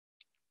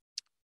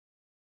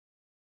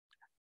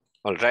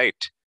All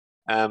right.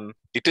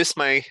 It is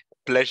my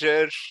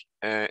pleasure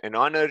and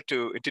honor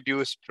to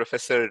introduce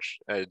Professor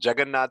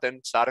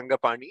Jagannathan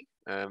Sarangapani,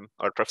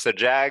 or Professor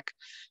Jag,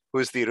 who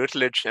is the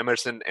Routledge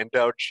Emerson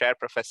Endowed Chair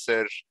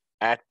Professor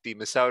at the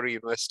Missouri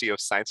University of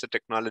Science and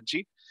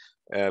Technology,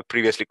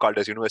 previously called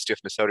as University of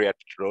Missouri at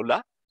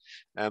Rolla.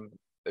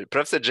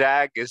 Professor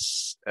Jag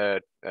is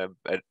a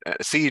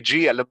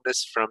CEG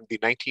alumnus from the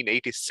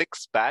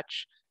 1986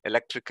 batch,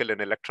 Electrical and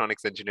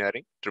Electronics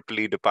Engineering,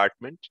 EEE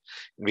department.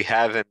 We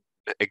have an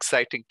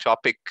exciting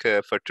topic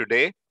for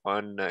today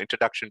on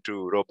introduction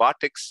to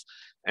robotics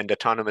and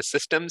autonomous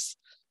systems.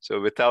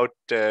 So without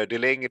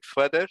delaying it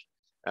further,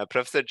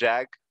 Professor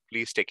Jag,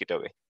 please take it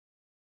away.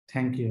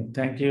 Thank you.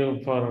 Thank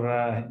you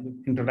for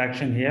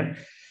introduction here.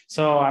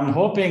 So I'm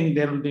hoping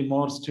there will be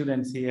more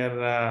students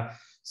here.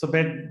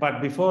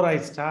 But before I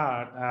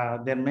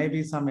start, there may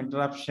be some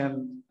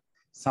interruption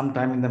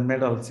sometime in the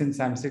middle. Since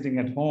I'm sitting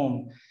at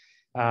home,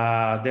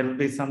 there will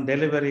be some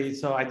delivery.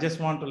 So I just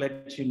want to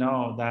let you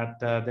know that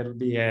there will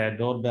be a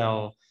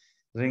doorbell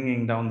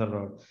ringing down the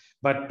road.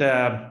 But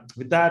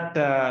with that,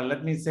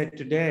 let me say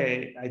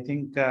today, I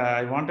think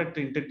I wanted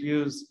to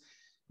introduce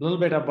a little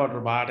bit about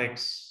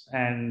robotics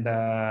and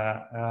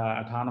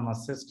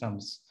autonomous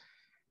systems.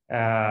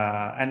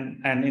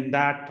 And in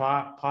that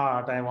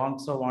part, I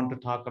also want to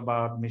talk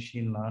about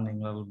machine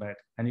learning a little bit.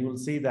 And you will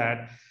see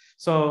that.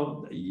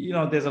 So, you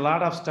know, there's a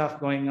lot of stuff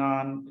going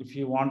on. If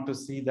you want to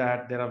see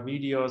that, there are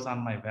videos on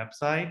my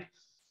website.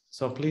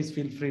 So please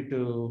feel free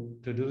to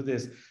do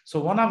this. So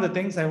one of the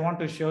things I want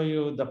to show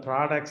you the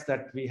products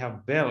that we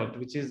have built,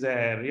 which is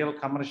a real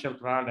commercial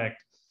product.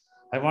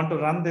 I want to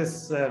run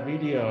this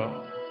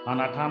video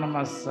on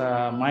autonomous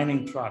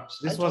mining trucks.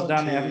 This was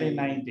done in the early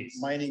 90s.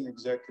 Mining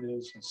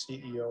executives and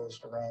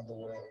CEOs around the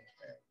world.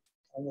 And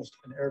almost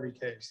in every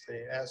case,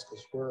 they ask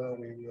us, where are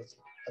we with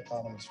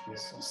autonomous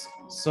vehicles?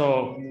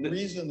 So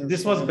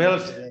this was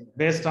built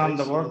based on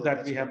the work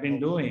that we have been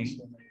doing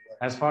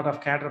as part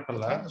of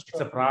Caterpillar. It's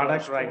a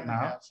product right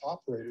now.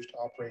 Operators to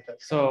operate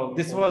that. So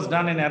this was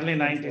done in early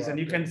 90s, and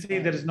you can see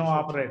there is no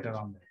operator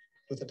on there.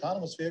 With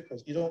autonomous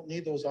vehicles, you don't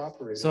need those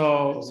operators.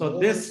 So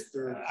this,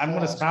 I'm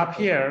going to stop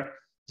here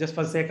just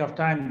for sake of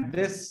time.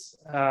 This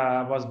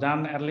was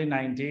done early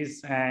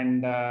 90s,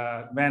 and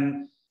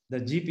when the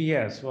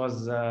GPS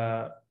was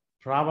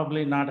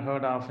probably not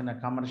heard of in a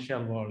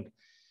commercial world.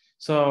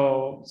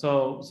 So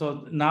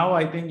now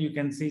I think you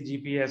can see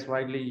GPS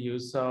widely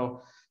used.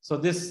 So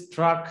this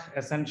truck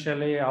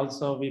essentially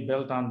also we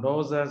built on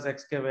dozers,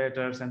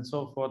 excavators, and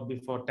so forth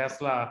before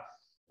Tesla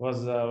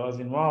was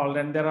involved.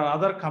 And there are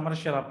other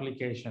commercial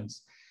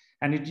applications,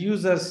 and it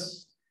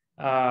uses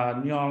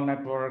neural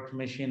network,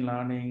 machine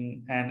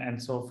learning, and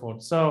so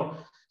forth. So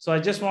I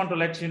just want to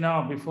let you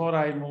know before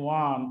I move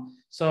on.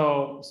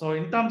 So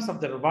in terms of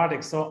the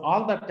robotics, so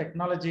all the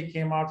technology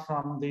came out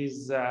from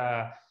these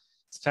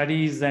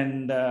studies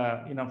and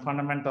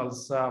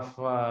fundamentals of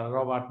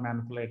robot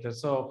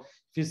manipulators. So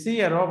if you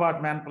see a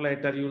robot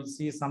manipulator, you'll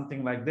see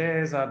something like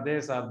this or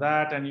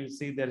that, and you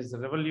see there is a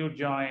revolute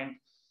joint,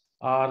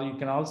 or you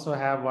can also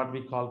have what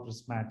we call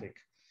prismatic.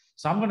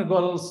 So I'm going to go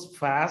a little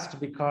fast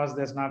because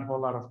there's not a whole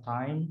lot of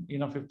time,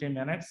 15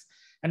 minutes.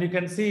 And you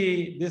can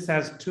see this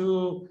has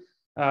two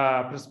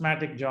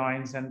prismatic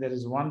joints, and there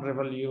is one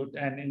revolute.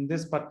 And in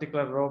this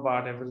particular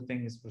robot,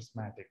 everything is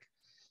prismatic.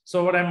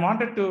 So what I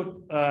wanted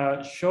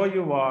to show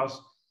you was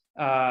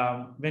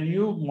when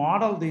you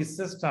model these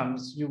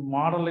systems, you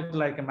model it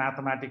like a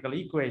mathematical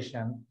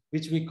equation,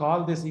 which we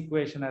call this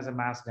equation as a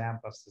mass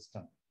damper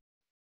system.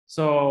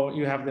 So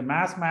you have the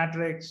mass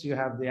matrix, you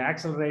have the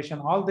acceleration.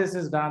 All this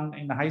is done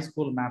in high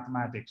school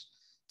mathematics.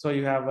 So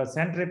you have a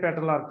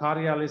centripetal or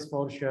Coriolis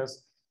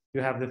forces,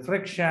 you have the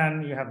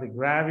friction, you have the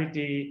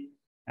gravity,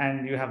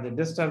 and you have the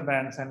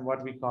disturbance and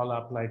what we call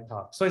applied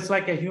torque. So it's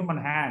like a human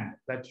hand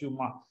that you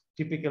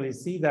typically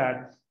see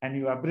that, and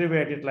you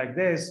abbreviate it like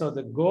this. So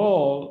the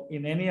goal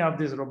in any of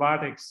these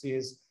robotics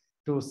is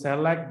to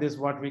select this,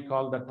 what we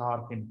call the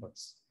torque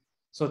inputs.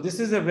 So this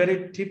is a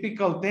very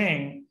typical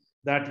thing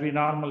that we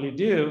normally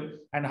do.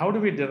 And how do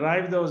we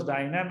derive those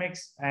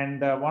dynamics?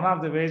 And one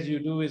of the ways you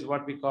do is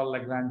what we call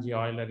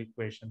Lagrange-Euler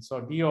equation.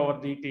 So d over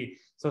dt.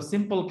 So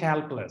simple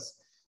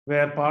calculus,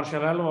 where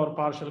partial L over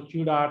partial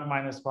q dot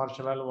minus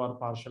partial L over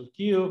partial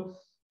q.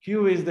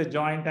 Q is the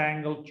joint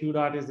angle, q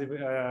dot is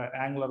the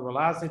angular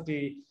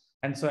velocity.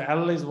 And so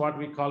L is what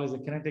we call is the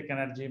kinetic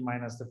energy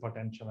minus the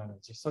potential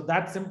energy. So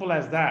that's simple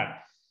as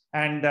that.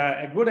 And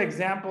a good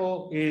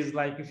example is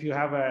like if you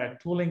have a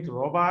two-link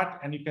robot,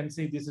 and you can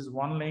see this is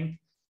one link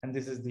and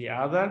this is the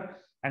other.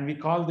 And we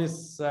call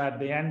this at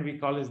the end, we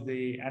call is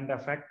the end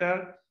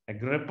effector, a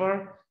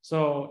gripper.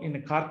 So in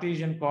the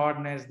Cartesian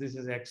coordinates, this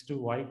is x2,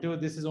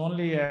 y2. This is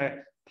only a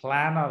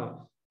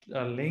planar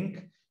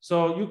link.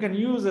 So you can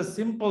use a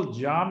simple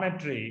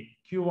geometry.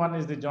 Q1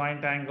 is the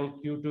joint angle,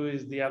 Q2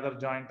 is the other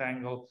joint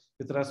angle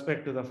with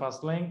respect to the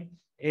first link.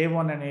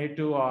 A1 and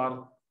A2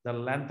 are the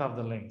length of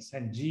the links,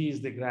 and G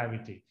is the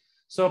gravity.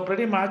 So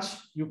pretty much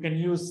you can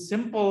use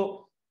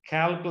simple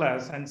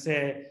calculus and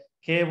say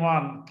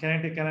K1,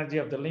 kinetic energy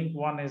of the link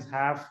one is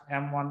half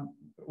M1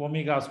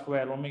 omega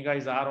square. Omega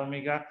is R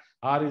omega.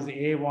 R is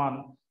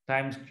A1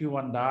 times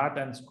Q1 dot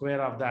and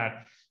square of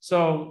that.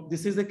 So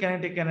this is the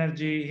kinetic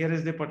energy. Here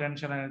is the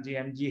potential energy,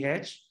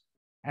 mgh.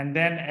 And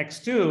then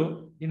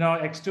x2,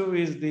 x2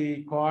 is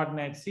the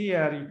coordinates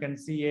here. You can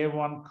see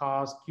A1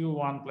 cos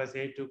Q1 plus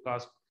A2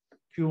 cos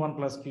Q1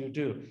 plus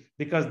Q2,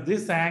 because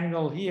this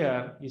angle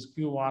here is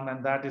Q1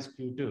 and that is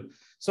Q2.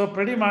 So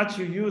pretty much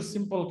you use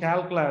simple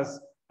calculus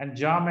and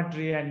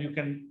geometry and you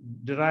can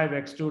derive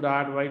x2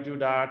 dot, y2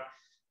 dot,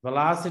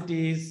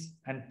 velocities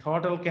and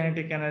total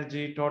kinetic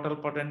energy, total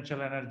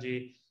potential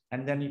energy,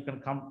 and then you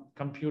can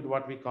compute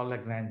what we call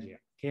Lagrangian,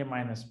 K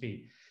minus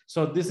P.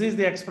 So this is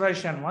the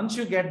expression. Once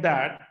you get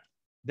that,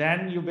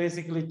 then you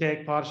basically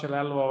take partial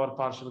L over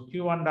partial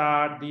Q1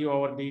 dot, d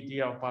over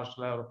dt of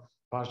partial L,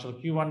 partial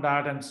Q1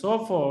 dot, and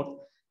so forth.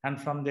 And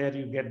from there,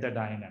 you get the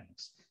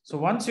dynamics. So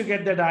once you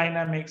get the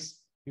dynamics,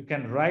 you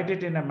can write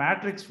it in a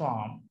matrix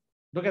form.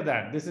 Look at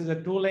that. This is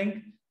a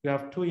two-link. You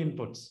have two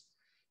inputs.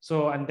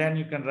 So, and then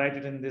you can write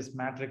it in this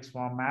matrix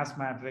form, mass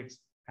matrix,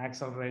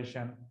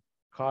 acceleration,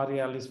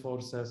 Coriolis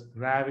forces,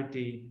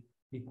 gravity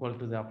equal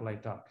to the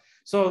applied torque.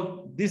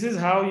 So this is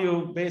how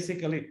you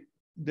basically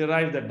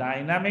derive the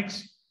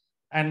dynamics.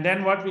 And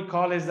then what we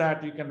call is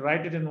that you can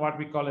write it in what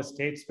we call a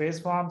state space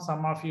form.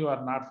 Some of you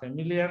are not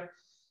familiar.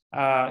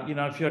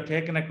 If you're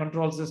taking a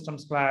control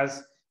systems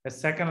class, a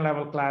second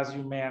level class,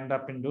 you may end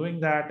up in doing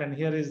that. And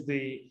here is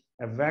a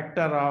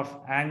vector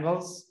of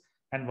angles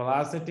and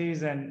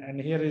velocities.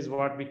 And here is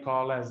what we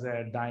call as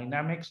a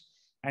dynamics.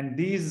 And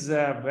these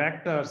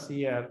vectors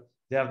here,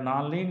 they are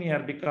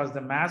nonlinear because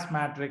the mass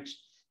matrix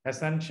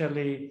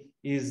essentially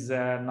is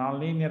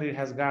nonlinear. It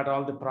has got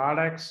all the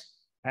products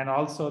and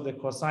also the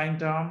cosine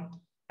term.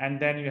 And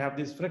then you have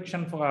this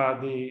friction for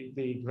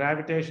the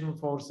gravitational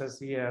forces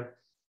here,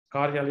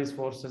 Coriolis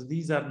forces.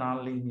 These are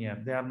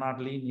nonlinear. They are not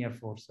linear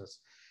forces.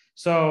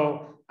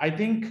 So I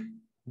think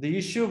the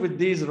issue with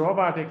these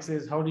robotics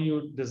is how do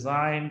you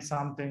design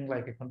something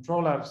like a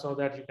controller so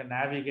that you can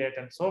navigate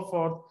and so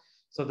forth.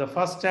 So the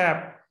first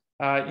step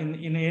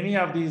in any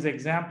of these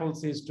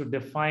examples is to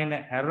define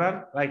an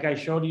error. Like I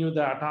showed you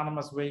the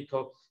autonomous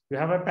vehicle, you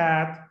have a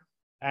path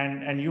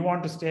and you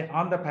want to stay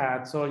on the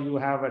path. So you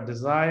have a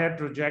desired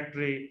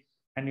trajectory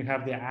and you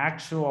have the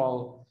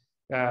actual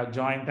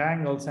joint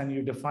angles and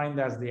you define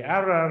that as the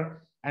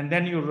error. And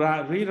then you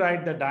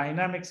rewrite the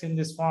dynamics in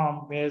this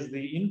form where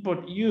the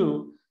input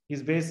U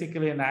is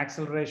basically an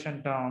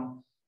acceleration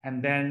term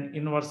and then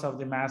inverse of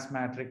the mass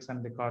matrix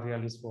and the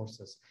Coriolis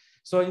forces.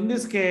 So in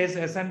this case,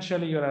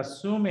 essentially you're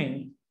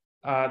assuming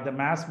the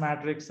mass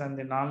matrix and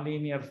the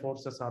nonlinear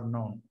forces are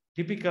known.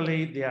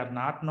 Typically they are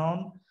not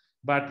known,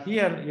 but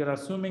here you're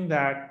assuming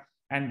that,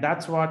 and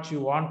that's what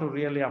you want to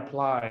really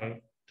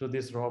apply to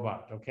this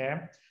robot,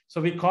 okay? So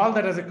we call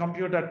that as a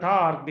computer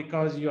torque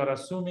because you are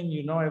assuming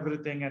you know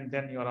everything and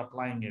then you're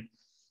applying it.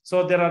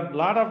 So there are a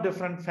lot of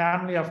different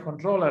family of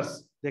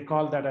controllers. They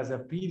call that as a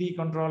PD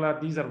controller.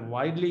 These are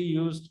widely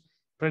used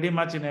pretty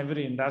much in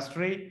every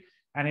industry.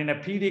 And in a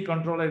PD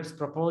controller, it's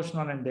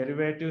proportional and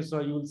derivative.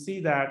 So you will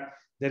see that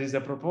there is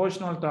a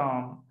proportional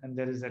term and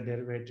there is a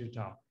derivative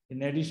term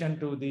in addition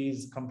to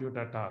these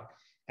computer torque.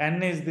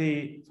 N is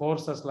the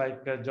forces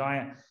like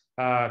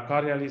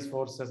Coriolis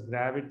forces,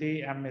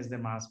 gravity. M is the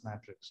mass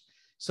matrix.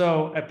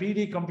 So a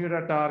PD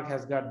computer torque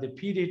has got the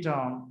PD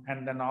term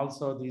and then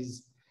also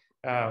these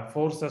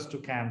forces to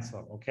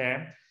cancel,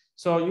 okay?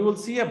 So you will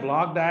see a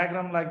block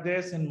diagram like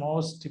this in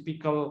most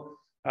typical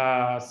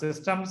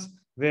systems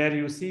where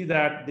you see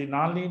that the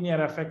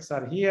nonlinear effects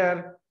are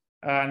here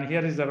and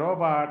here is the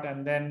robot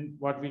and then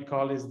what we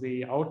call is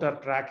the outer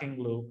tracking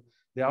loop.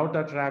 The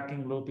outer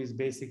tracking loop is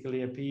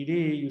basically a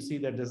PD. You see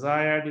the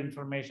desired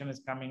information is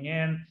coming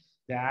in,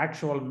 the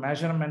actual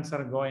measurements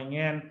are going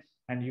in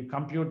and you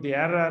compute the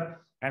error.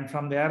 And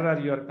from the error,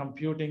 you're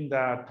computing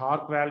the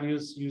torque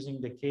values using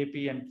the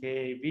KP and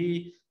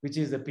KV, which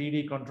is the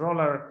PD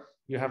controller.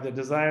 You have the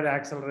desired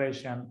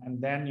acceleration,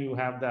 and then you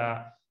have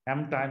the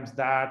M times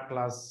that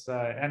plus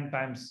N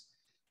times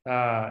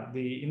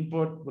the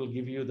input will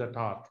give you the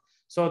torque.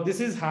 So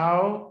this is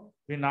how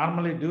we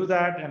normally do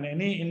that. And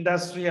any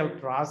industrial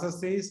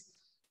processes,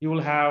 you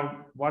will have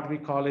what we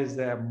call is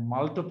the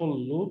multiple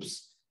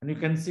loops. And you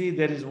can see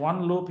there is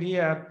one loop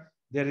here.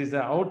 There is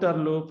the outer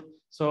loop.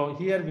 So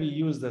here we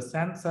use the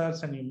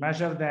sensors and you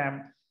measure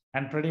them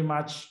and pretty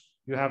much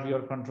you have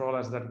your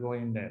controllers that go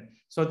in there.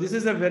 So this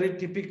is a very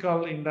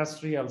typical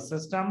industrial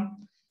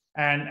system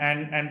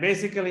and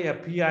basically a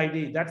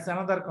PID. That's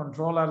another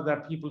controller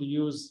that people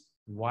use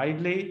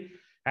widely.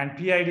 And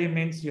PID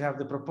means you have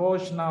the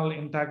proportional,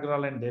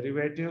 integral, and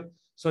derivative.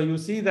 So you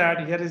see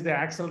that here is the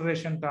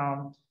acceleration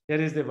term,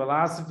 here is the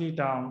velocity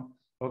term,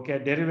 okay,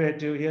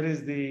 derivative, here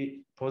is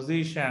the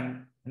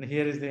position, and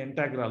here is the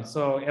integral.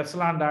 So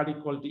epsilon dot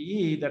equal to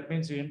E, that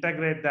means you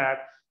integrate that,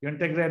 you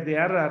integrate the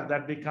error,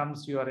 that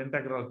becomes your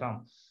integral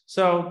term.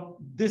 So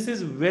this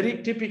is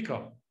very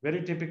typical,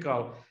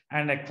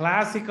 and a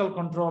classical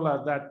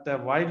controller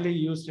that widely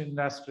used in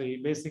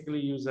industry basically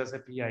uses a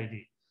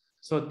PID.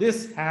 So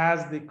this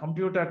has the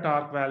computer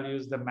torque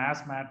values, the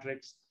mass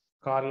matrix,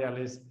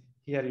 Coriolis,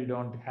 Here you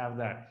don't have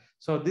that.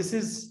 So this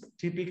is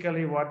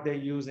typically what they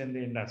use in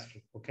the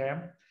industry, okay?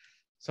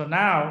 So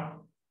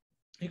now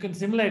you can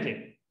simulate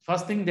it.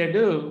 First thing they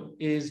do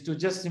is to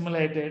just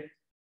simulate it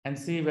and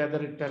see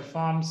whether it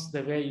performs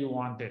the way you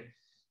want it.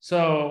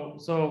 So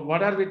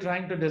what are we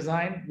trying to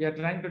design? We are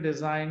trying to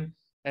design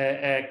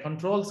a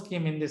control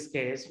scheme in this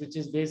case, which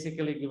is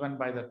basically given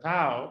by the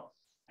tau.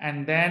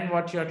 And then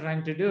what you're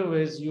trying to do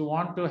is you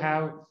want to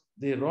have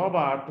the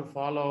robot to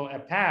follow a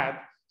path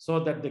so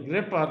that the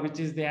gripper, which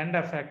is the end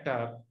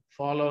effector,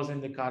 follows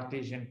in the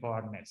Cartesian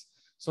coordinates.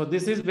 So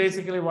this is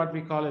basically what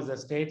we call as a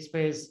state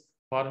space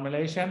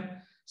formulation.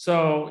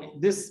 So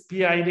this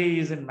PID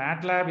is in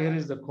MATLAB. Here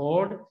is the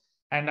code.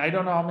 And I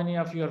don't know how many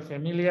of you are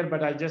familiar,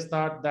 but I just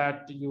thought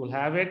that you will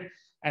have it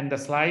and the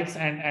slides.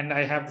 And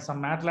I have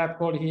some MATLAB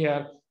code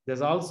here.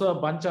 There's also a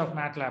bunch of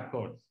MATLAB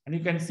code. And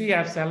you can see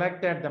I've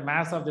selected the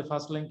mass of the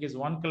first link is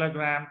 1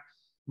 kilogram.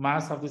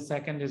 Mass of the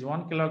second is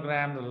 1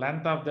 kilogram. The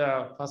length of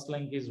the first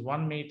link is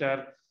 1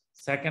 meter.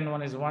 Second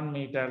one is 1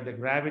 meter. The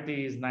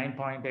gravity is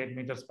 9.8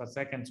 meters per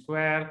second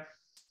square.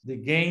 The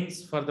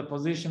gains for the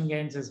position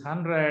gains is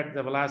 100.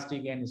 The velocity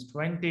gain is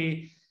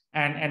 20.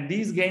 And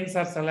these gains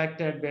are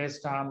selected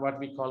based on what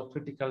we call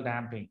critical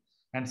damping.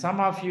 And some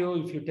of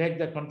you, if you take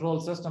the control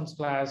systems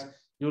class,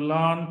 you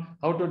learn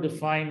how to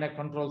define a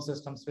control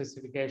system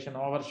specification,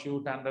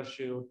 overshoot,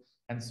 undershoot,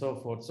 and so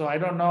forth. So I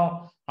don't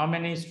know how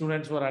many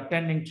students who are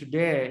attending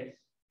today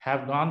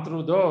have gone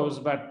through those,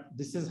 but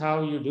this is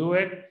how you do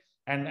it.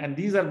 And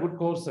these are good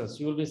courses.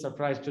 You will be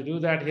surprised to do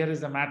that. Here is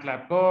the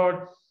MATLAB code.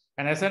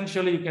 And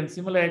essentially you can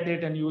simulate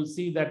it and you will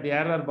see that the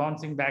error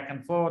bouncing back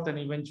and forth and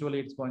eventually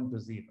it's going to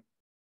 0.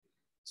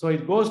 So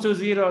it goes to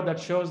 0. That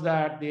shows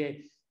that the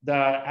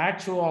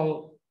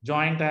actual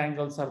joint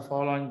angles are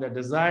following the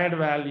desired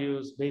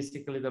values.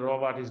 Basically the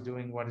robot is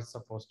doing what it's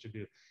supposed to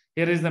do.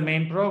 Here is the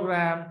main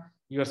program.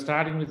 You're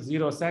starting with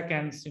 0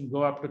 seconds and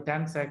go up to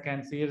 10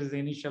 seconds. Here is the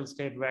initial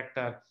state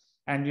vector.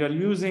 And you're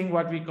using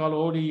what we call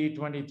ODE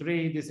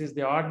 23. This is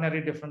the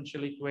ordinary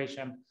differential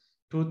equation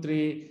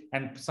 2-3.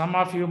 And some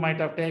of you might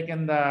have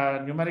taken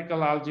the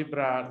numerical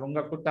algebra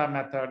Runge-Kutta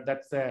method.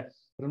 That's the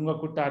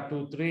Runge-Kutta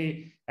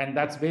 2-3. And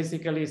that's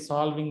basically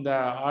solving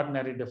the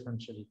ordinary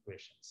differential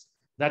equations.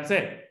 That's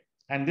it.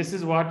 And this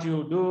is what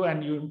you do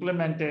and you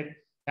implement it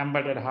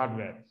embedded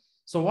hardware.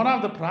 So one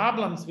of the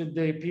problems with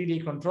the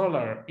PD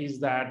controller is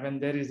that when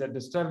there is a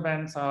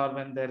disturbance or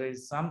when there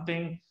is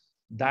something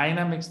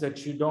dynamics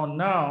that you don't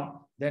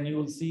know, then you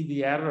will see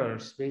the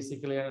errors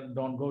basically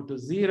don't go to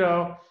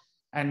 0.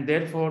 And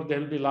therefore there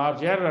will be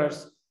large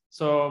errors.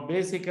 So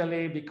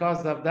basically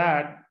because of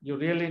that, you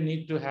really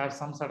need to have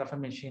some sort of a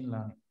machine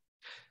learning.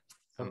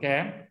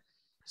 Okay.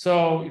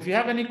 So if you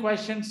have any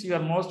questions, you are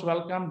most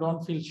welcome.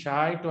 Don't feel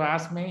shy to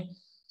ask me.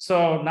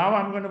 So now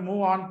I'm going to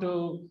move on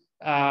to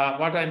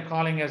what I'm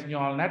calling as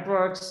neural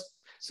networks.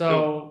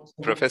 So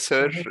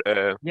Professor,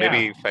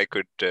 maybe if I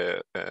could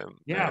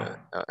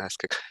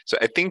ask. So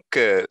I think,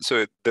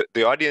 so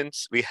the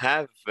audience, we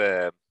have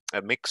a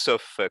mix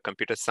of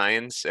computer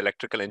science,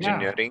 electrical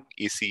engineering,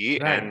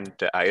 ECE, and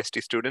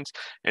IST students.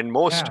 And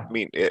most,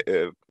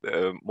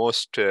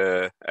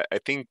 I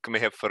think, may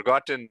have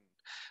forgotten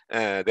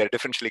their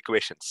differential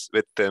equations,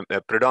 with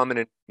a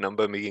predominant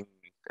number being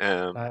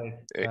in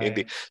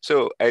the.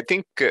 So I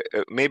think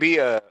maybe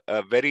a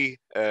very,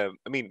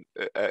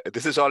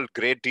 this is all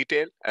great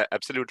detail,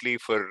 absolutely,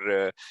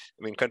 for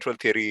control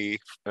theory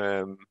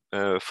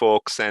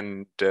folks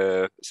and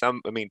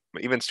some,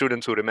 even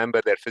students who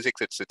remember their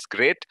physics. It's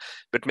great,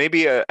 but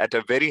maybe at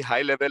a very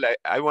high level,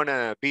 I want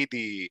to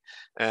be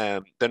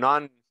the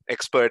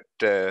non-expert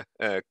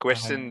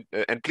question,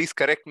 and please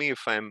correct me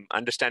if I'm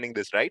understanding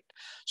this right.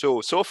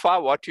 So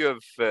far what you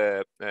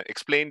have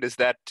explained is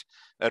that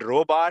a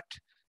robot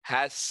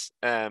has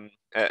an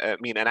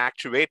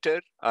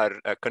actuator or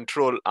a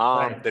control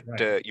arm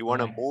that you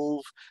want to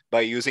move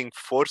by using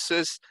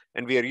forces,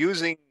 and we are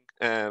using,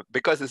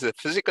 because it's a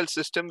physical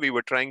system, we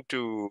were trying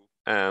to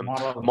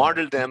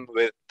model them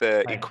with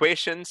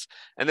equations,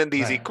 and then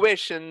these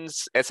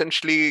equations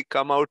essentially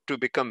come out to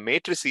become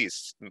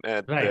matrices.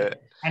 And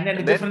then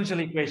the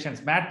differential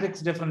equations, matrix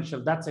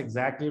differential, that's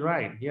exactly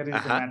right. Here is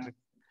the matrix.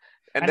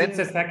 And then it's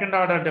a second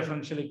order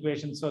differential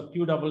equation. So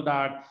Q double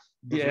dot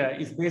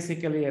is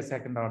basically a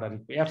second order,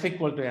 F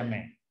equal to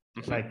MA.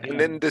 And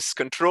then this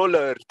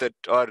controller that,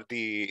 or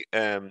the,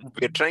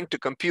 we're trying to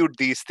compute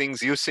these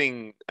things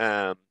using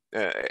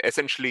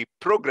essentially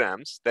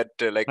programs that,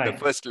 like the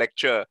first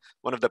lecture,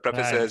 one of the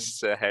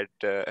professors had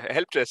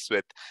helped us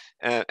with.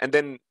 And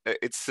then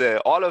it's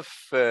all of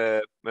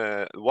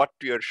what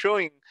you're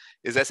showing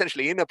is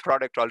essentially in a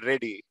product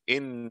already,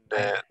 in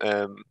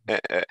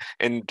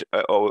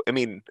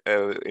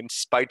in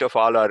spite of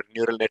all our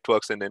neural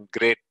networks and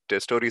great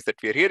stories that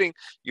we're hearing,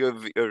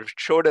 you've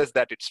showed us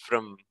that it's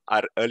from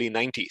our early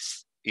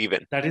 90s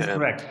even. That is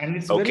correct. And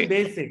it's very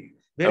basic.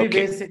 Very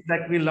basic,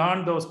 like we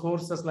learned those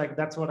courses, like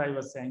that's what I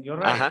was saying. You're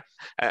right.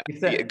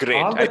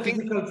 Great. All the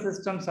physical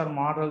systems are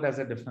modeled as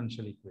a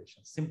differential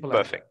equation. Simple.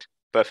 Perfect.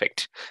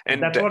 Perfect.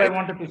 And that's what I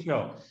wanted to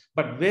show.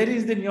 But where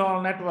is the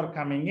neural network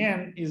coming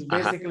in is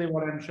basically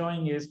what I'm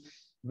showing is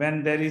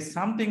when there is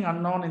something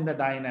unknown in the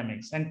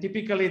dynamics, and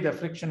typically the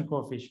friction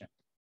coefficient.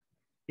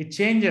 It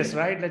changes,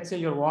 right? Let's say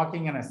you're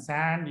walking on a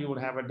sand, you would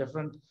have a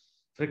different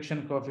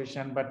friction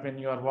coefficient, but when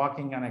you are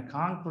walking on a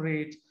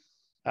concrete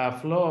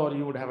floor,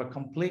 you would have a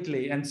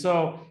completely. And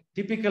so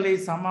typically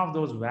some of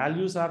those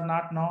values are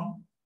not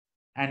known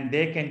and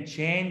they can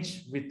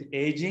change with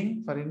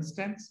aging, for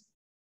instance.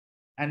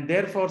 And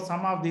therefore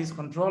some of these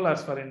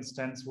controllers, for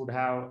instance, would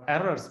have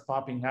errors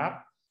popping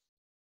up.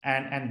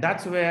 And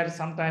that's where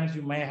sometimes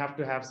you may have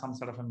to have some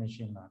sort of a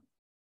machine learning,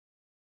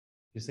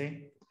 you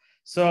see?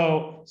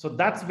 So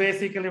that's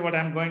basically what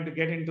I'm going to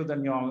get into the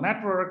neural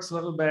networks a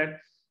little bit.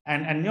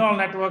 And neural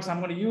networks, I'm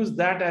going to use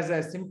that as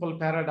a simple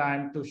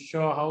paradigm to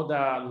show how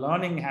the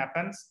learning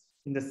happens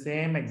in the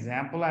same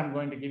example I'm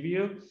going to give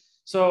you.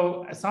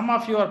 So some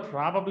of you are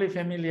probably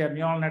familiar,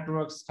 neural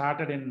networks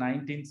started in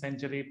 19th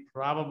century,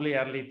 probably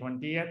early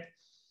 20th.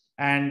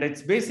 And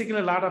it's basically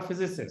a lot of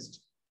physicists,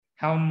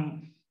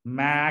 Helm,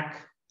 Mach,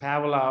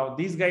 Pavlov,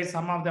 these guys,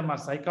 some of them are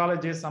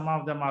psychologists, some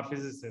of them are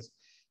physicists.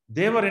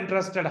 They were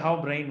interested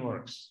how brain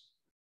works.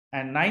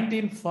 And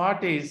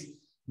 1940s,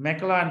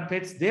 McCullough and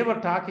Pitts, they were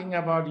talking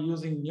about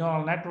using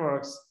neural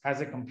networks as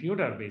a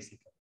computer, basically.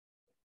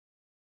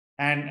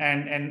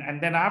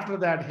 And then after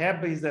that,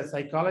 Hebb is a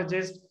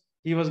psychologist.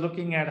 He was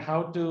looking at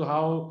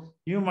how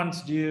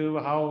humans do,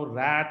 how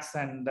rats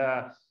and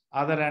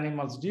other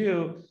animals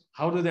do,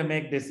 how do they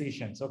make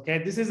decisions, okay?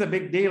 This is a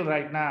big deal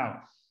right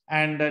now.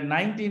 And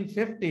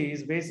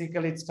 1950s,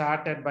 basically it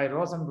started by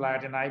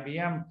Rosenblatt and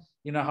IBM,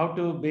 you know, how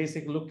to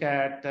basically look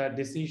at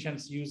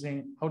decisions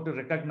using how to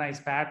recognize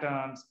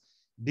patterns,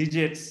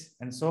 digits,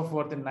 and so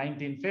forth in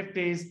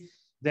 1950s.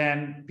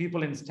 Then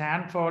people in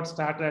Stanford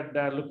started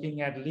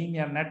looking at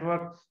linear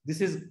network.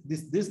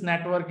 This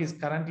network is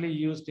currently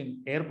used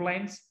in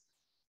airplanes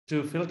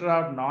to filter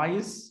out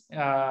noise.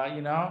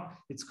 You know,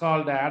 it's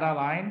called the ADA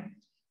line.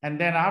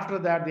 And then after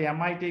that, the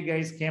MIT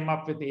guys came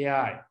up with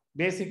AI.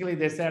 Basically,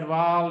 they said,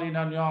 well, you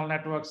know, neural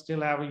networks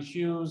still have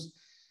issues.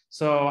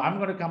 So I'm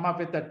going to come up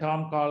with a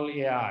term called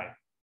AI.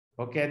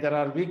 Okay, there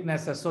are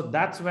weaknesses. So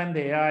that's when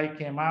the AI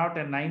came out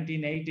in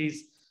 1980s.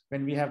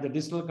 When we have the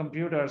digital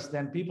computers,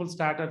 then people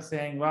started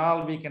saying,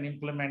 well, we can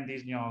implement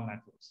these neural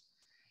networks.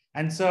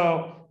 And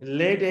so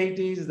late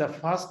 80s, the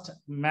first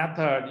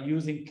method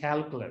using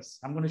calculus.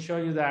 I'm going to show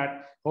you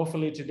that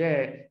hopefully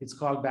today. It's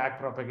called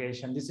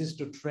backpropagation. This is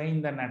to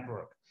train the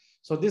network.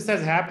 So this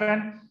has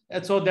happened.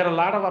 And so there are a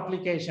lot of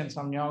applications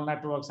on neural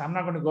networks. I'm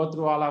not going to go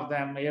through all of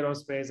them: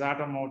 aerospace,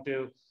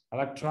 automotive,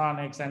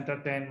 electronics,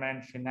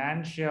 entertainment,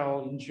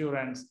 financial,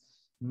 insurance,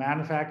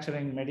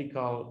 manufacturing,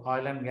 medical,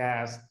 oil and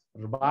gas,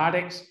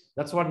 robotics.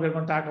 That's what we're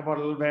going to talk about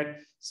a little bit: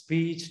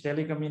 speech,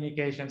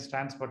 telecommunications,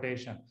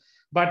 transportation.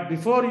 But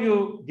before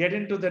you get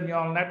into the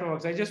neural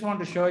networks, I just want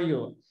to show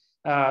you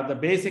the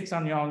basics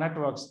on neural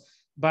networks.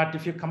 But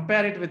if you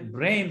compare it with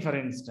brain, for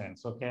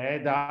instance, okay,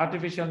 the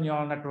artificial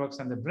neural networks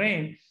and the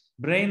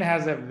brain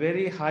has a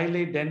very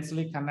highly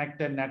densely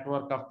connected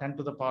network of 10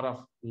 to the power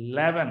of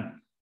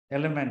 11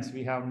 elements.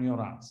 We have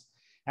neurons.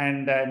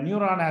 And a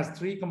neuron has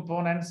three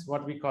components,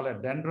 what we call a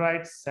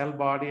dendrite, cell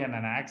body, and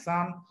an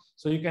axon.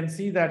 So you can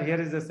see that here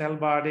is the cell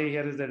body,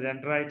 here is the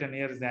dendrite, and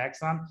here is the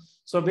axon.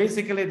 So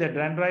basically the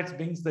dendrites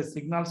brings the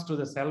signals to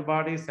the cell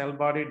body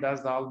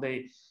does all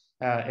the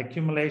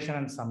accumulation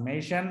and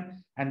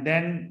summation. And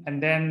then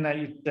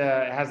it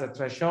has a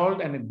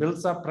threshold and it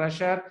builds up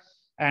pressure,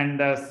 and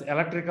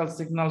electrical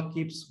signal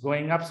keeps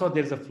going up. So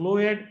there's a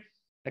fluid,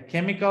 a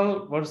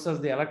chemical versus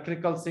the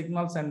electrical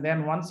signals. And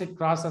then once it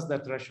crosses the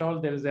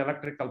threshold, there is the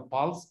electrical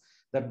pulse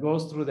that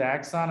goes through the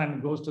axon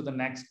and goes to the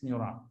next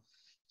neuron.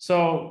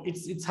 So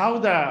it's how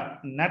the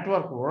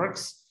network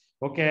works,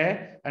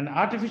 okay? And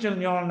artificial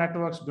neural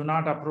networks do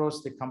not approach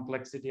the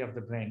complexity of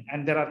the brain.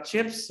 And there are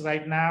chips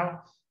right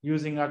now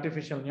using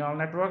artificial neural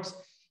networks.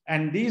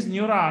 And these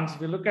neurons,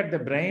 if you look at the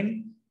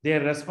brain, they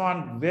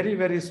respond very,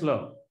 very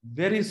slow,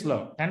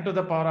 10 to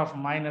the power of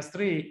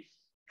 -3,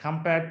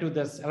 compared to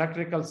the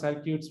electrical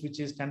circuits, which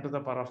is 10 to the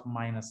power of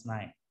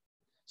 -9.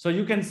 So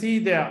you can see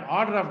the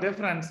order of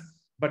difference,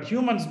 but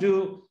humans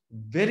do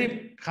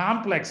very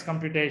complex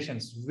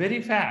computations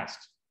very fast,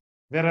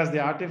 whereas the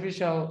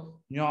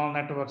artificial neural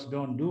networks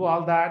don't do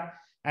all that.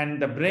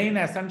 And the brain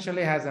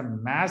essentially has a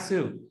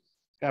massive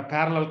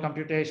parallel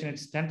computation.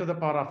 It's 10 to the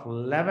power of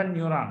 11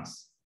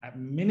 neurons at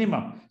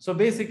minimum. So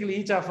basically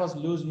each of us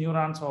lose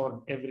neurons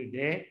over every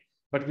day,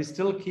 but we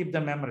still keep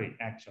the memory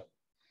actually.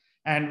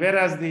 And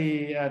whereas the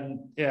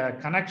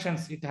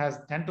connections, it has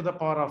 10 to the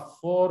power of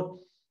 4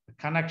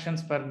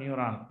 connections per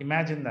neuron.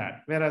 Imagine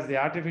that. Whereas the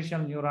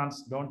artificial neurons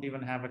don't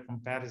even have a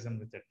comparison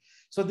with it.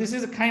 So this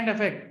is a kind of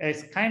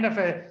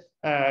a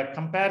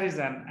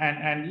comparison.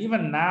 And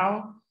even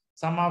now,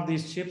 some of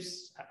these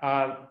chips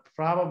are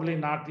probably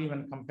not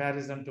even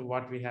comparison to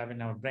what we have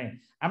in our brain.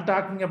 I'm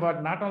talking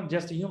about not only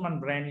just a human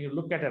brain. You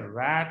look at a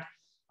rat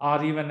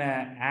or even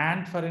an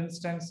ant, for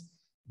instance.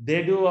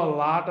 They do a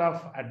lot of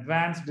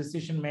advanced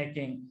decision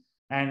making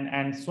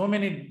and so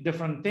many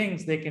different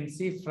things. They can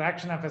see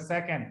fraction of a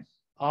second.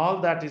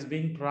 All that is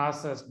being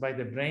processed by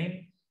the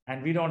brain,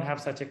 and we don't have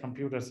such a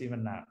computers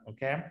even now,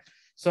 okay?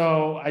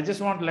 So I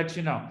just want to let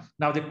you know.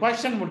 Now the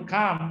question would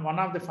come, one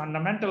of the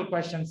fundamental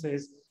questions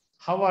is,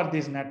 how are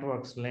these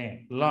networks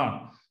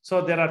learn?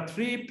 So there are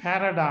three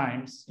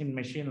paradigms in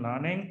machine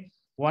learning.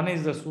 One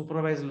is the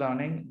supervised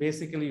learning.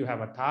 Basically, you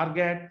have a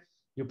target,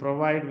 you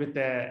provide with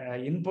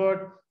an input,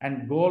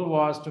 and goal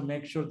was to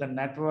make sure the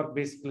network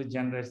basically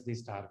generates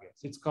these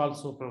targets. It's called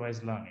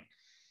supervised learning.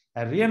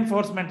 A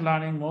reinforcement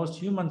learning most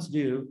humans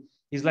do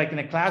is like in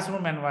a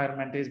classroom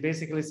environment, is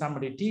basically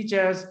somebody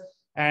teaches,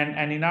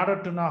 and in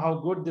order to know how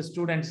good the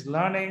student is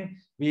learning,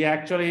 we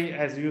actually,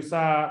 as you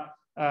saw,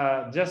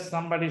 just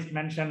somebody's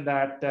mentioned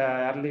that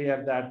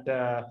earlier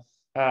that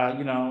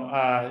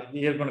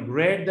you're going to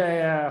grade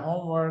the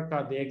homework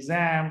or the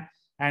exam,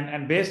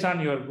 and based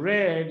on your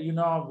grade, you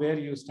know where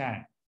you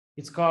stand.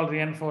 It's called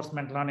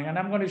reinforcement learning, and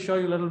I'm going to show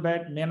you a little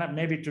bit,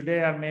 maybe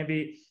today or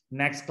maybe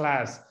next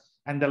class.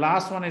 And the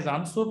last one is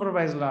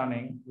unsupervised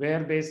learning, where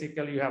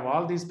basically you have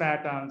all these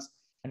patterns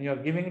and you're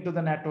giving it to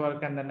the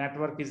network, and the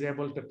network is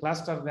able to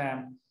cluster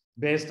them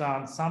based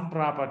on some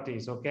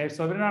properties. Okay,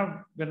 so we're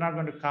not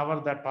going to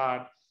cover that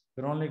part.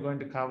 We're only going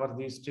to cover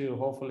these two,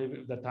 hopefully,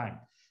 with the time.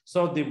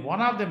 So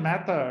one of the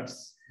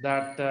methods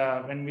that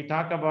when we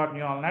talk about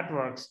neural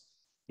networks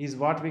is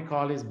what we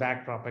call is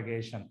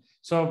backpropagation.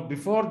 So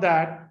before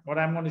that, what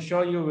I'm going to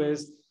show you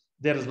is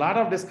there's a lot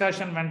of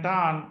discussion went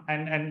on,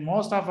 and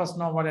most of us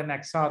know what an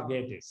XOR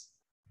gate is.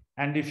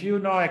 And if you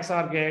know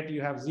XOR gate,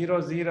 you have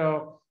 0,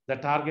 0, the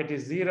target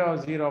is 0,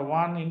 0,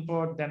 1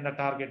 input, then the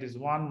target is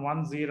 1,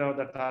 1, 0,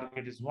 the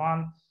target is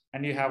 1,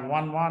 and you have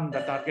 1, 1, the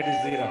target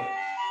is 0.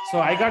 So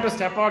I got to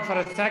step out for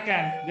a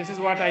second. This is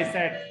what I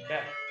said.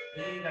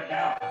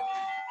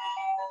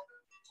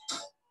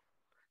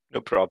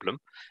 No problem.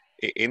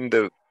 In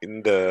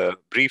the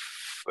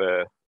brief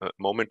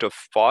moment of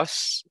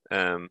pause,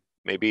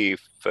 maybe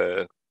if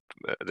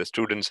the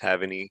students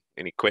have any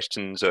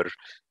questions or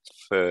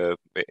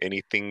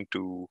anything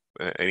to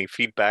any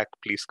feedback,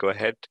 please go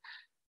ahead.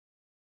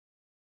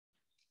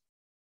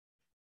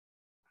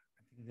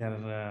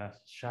 They're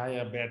shy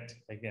a bit,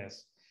 I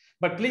guess.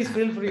 But please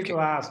feel free to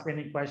ask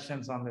any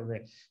questions on the way.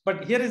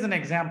 But here is an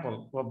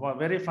example,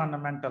 very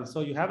fundamental.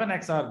 So you have an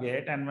XOR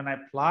gate, and when I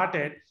plot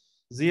it,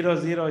 0,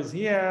 0 is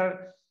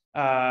here,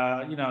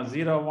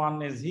 0,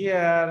 1 is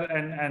here,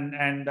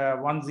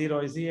 and 1, 0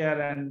 is here,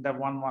 and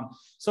 1, 1.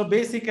 So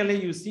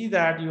basically, you see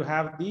that you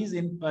have these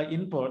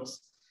inputs,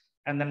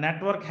 and the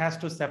network has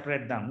to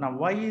separate them. Now,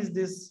 why is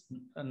this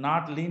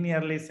not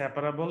linearly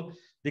separable?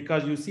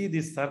 Because you see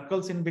these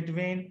circles in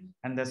between,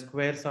 and the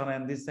squares are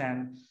on this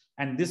end.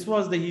 And this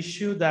was the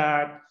issue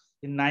that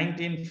in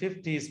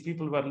 1950s,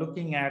 people were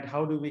looking at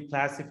how do we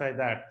classify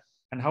that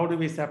and how do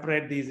we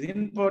separate these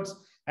inputs.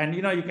 And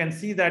you can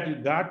see that you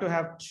got to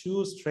have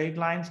two straight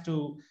lines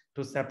to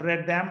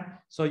separate them.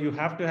 So you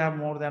have to have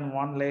more than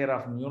one layer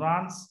of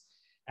neurons.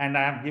 And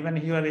I have given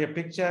here a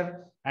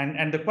picture.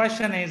 And the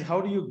question is,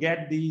 how do you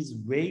get these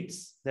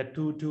weights, the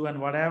 2, 2,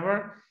 and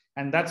whatever?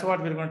 And that's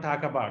what we're going to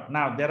talk about.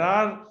 Now, there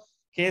are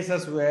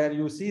cases where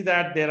you see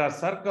that there are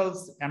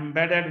circles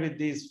embedded with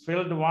these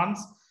filled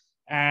ones,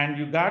 and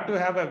you got to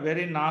have a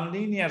very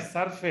nonlinear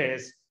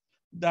surface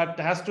that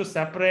has to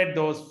separate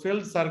those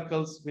filled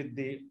circles with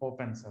the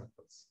open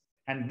circles.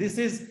 And this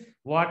is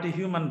what the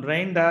human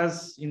brain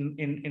does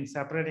in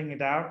separating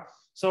it out.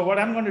 So what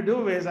I'm going to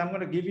do is I'm going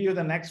to give you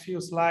the next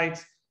few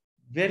slides,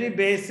 very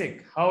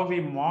basic, how we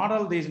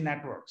model these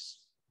networks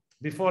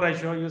before I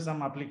show you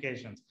some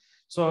applications.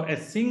 So a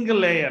single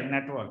layer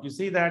network, you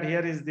see that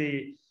here is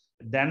the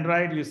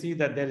dendrite, you see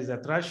that there is a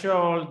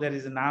threshold, there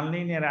is a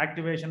nonlinear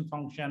activation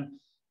function.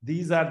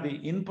 These are the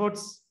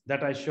inputs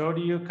that I showed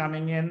you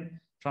coming in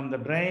from the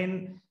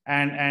brain,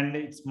 and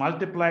it's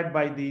multiplied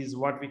by these,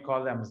 what we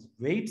call them as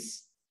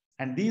weights.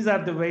 And these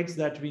are the weights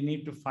that we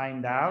need to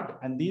find out.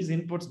 And these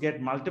inputs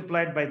get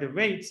multiplied by the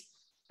weights.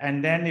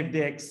 And then if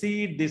they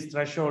exceed this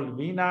threshold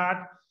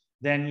V0,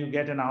 then you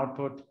get an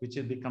output, which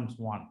becomes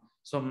 1.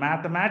 So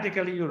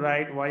mathematically, you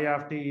write y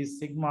of t is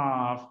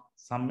sigma of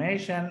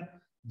summation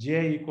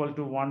j equal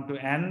to 1 to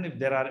n. If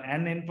there are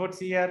n inputs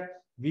here,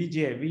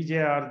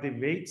 Vj are the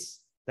weights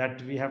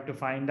that we have to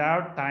find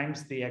out,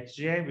 times the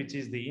xj, which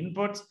is the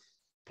inputs,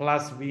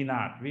 plus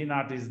V0.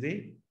 V0 is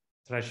the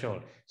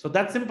threshold. So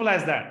that's simple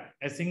as that,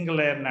 a single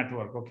layer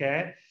network,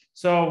 okay?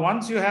 So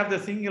once you have the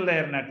single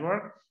layer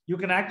network, you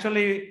can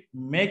actually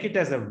make it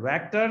as a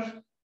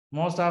vector.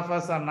 Most of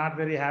us are not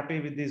very happy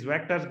with these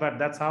vectors, but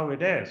that's how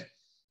it is.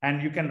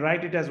 And you can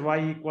write it as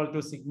y equal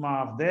to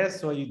sigma of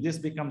this. So this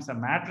becomes a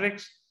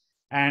matrix.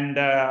 And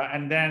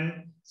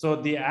then, so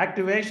the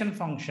activation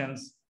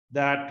functions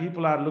that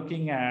people are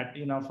looking at,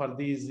 for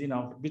these,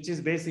 which is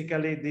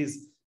basically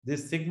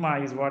this sigma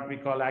is what we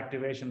call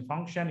activation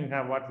function. You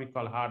have what we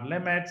call hard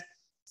limits,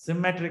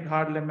 symmetric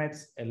hard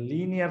limits, a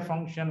linear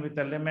function with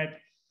a limit,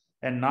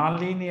 a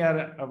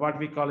nonlinear, what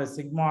we call a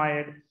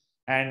sigmoid,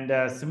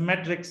 and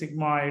symmetric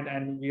sigmoid.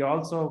 And we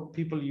also,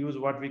 people use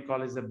what we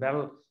call is a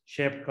bell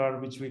shape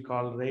curve, which we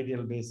call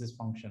radial basis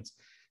functions.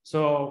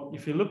 So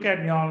if you look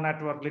at neural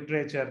network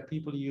literature,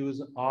 people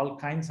use all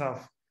kinds of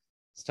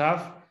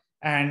stuff.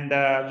 And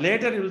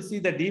later you'll see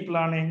the deep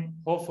learning,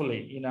 hopefully,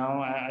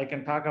 I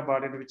can talk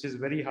about it, which is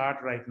very hard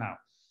right now.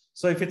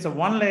 So if it's a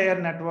one layer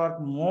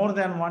network, more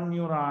than one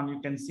neuron, you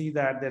can see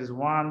that there is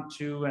 1,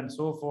 2, and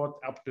so forth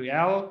up to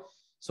L.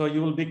 So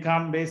you will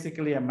become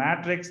basically a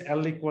matrix,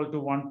 L equal to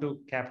 1 to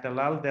capital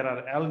L. There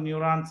are L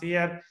neurons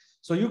here.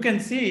 So you can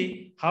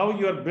see how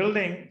you're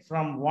building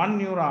from one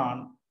neuron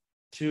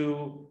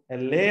to a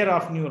layer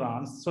of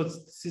neurons. So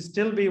it's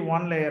still be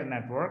one layer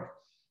network.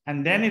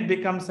 And then it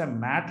becomes a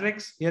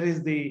matrix. Here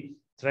is the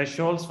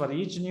thresholds for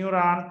each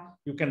neuron.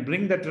 You can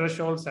bring the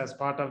thresholds as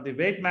part of the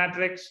weight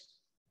matrix.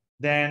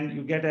 Then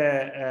you get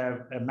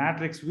a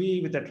matrix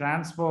V with a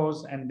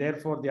transpose, and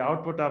therefore the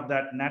output of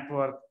that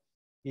network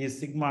is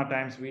sigma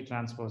times V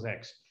transpose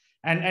X.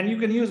 And you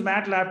can use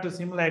MATLAB to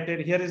simulate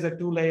it. Here is a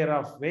 2 layer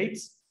of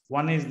weights.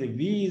 One is the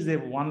V is the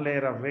 1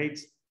 layer of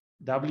weights.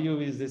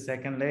 W is the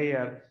second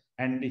layer.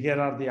 And here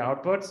are the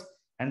outputs.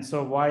 And so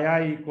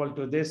yi equal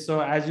to this. So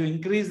as you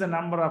increase the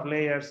number of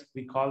layers,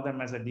 we call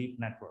them as a deep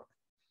network.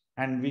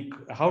 And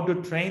how to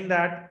train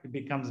that, it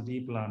becomes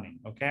deep learning,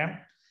 okay?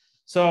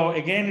 So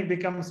again, it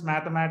becomes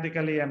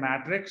mathematically a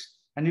matrix.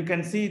 And you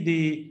can see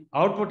the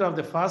output of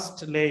the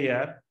first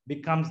layer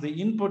becomes the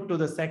input to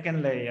the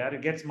second layer.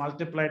 It gets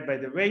multiplied by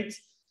the weights.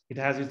 It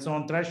has its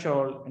own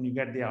threshold, and you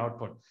get the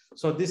output.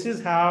 So this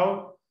is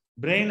how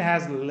brain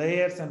has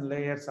layers and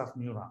layers of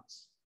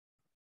neurons.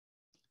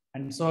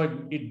 And so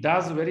it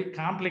does very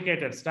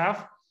complicated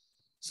stuff.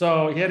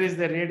 So here is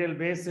the radial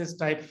basis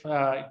type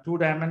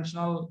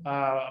 2-dimensional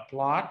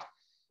plot.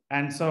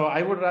 And so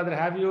I would rather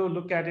have you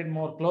look at it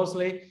more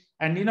closely.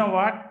 And you know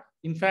what?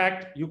 In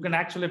fact, you can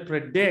actually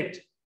predict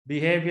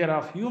behavior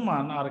of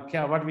human, or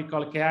what we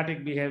call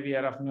chaotic behavior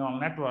of neural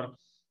network.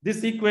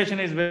 This equation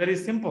is very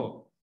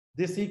simple.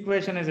 This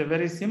equation is a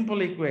very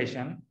simple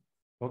equation.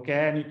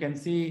 Okay, and you can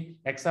see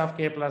x of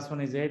k plus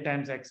 1 is a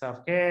times x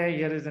of k.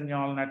 Here is the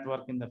neural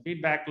network in the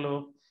feedback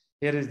loop.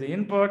 Here is the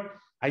input.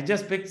 I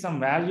just picked some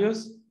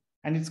values,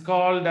 and it's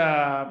called,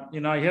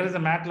 here is the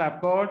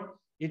MATLAB code.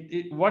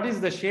 What is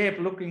the shape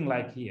looking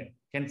like here?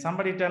 Can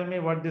somebody tell me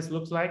what this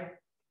looks like?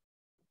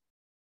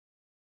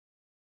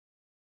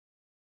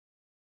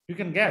 You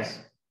can guess.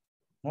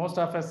 Most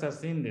of us have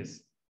seen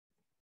this.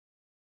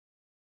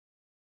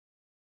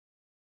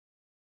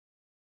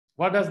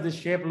 What does this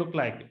shape look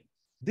like?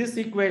 This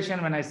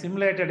equation, when I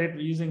simulated it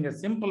using a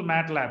simple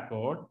MATLAB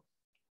code,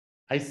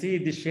 I see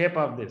the shape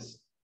of this.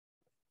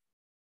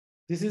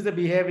 This is the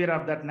behavior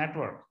of that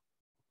network.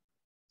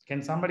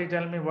 Can somebody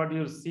tell me what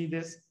you see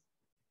this?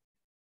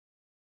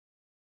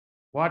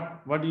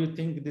 What do you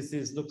think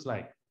this looks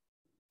like?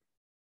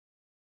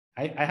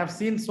 I have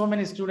seen so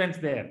many students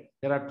there.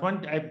 There are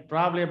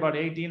probably about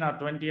 18 or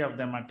 20 of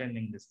them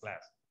attending this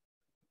class.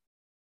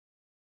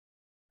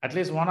 At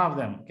least one of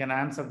them can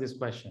answer this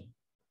question.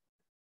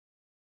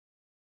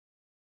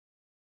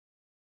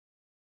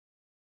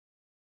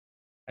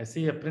 I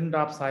see a print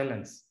of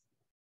silence.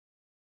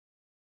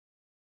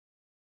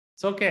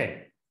 It's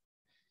okay.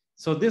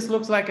 So this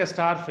looks like a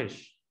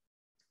starfish.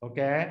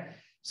 Okay.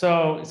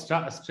 So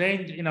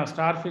strange,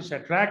 starfish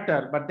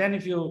attractor. But then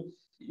if you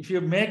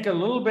make a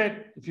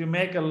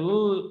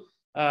little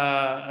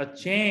a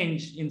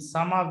change in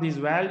some of these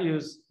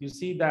values, you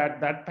see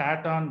that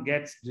pattern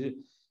gets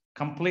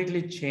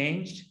completely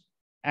changed.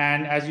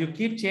 And as you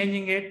keep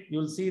changing it,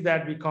 you'll see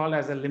that we call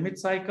as a limit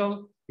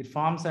cycle. It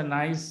forms a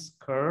nice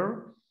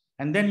curve.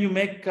 And then you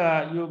make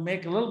a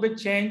little bit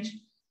change,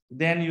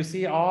 then you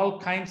see all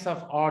kinds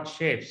of odd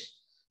shapes.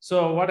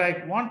 So what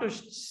I want to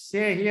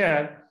say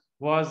here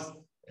was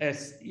a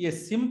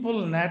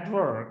simple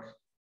network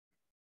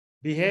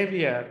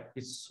behavior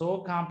is so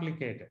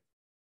complicated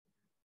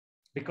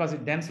because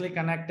it's densely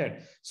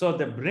connected. So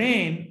the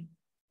brain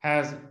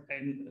has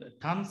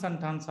tons and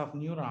tons of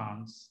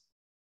neurons,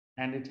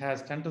 and it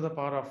has 10 to the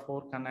power of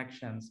 4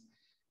 connections.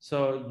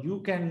 So you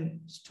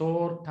can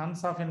store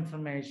tons of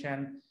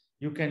information.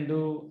 You can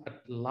do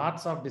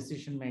lots of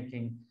decision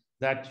making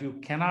that you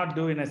cannot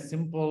do in a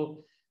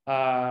simple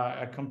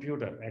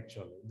computer,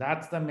 actually.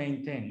 That's the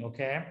main thing,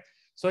 okay?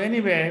 So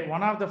anyway,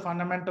 one of the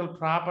fundamental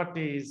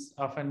properties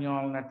of a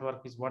neural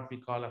network is what we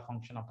call a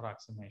function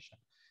approximation.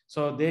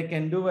 So they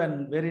can do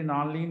very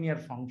nonlinear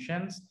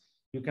functions.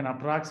 You can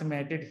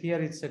approximate it.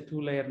 Here it's a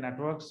 2-layer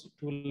networks,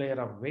 2-layer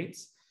of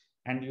weights,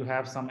 and you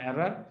have some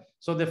error.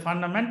 So the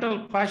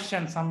fundamental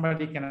question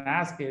somebody can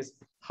ask is,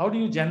 how do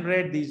you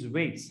generate these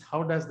weights?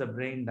 How does the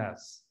brain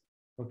does?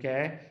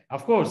 Okay,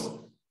 of course,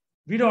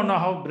 we don't know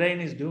how brain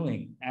is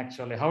doing,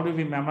 actually. How do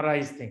we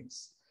memorize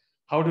things?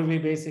 How do we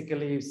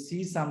basically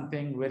see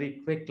something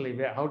very quickly?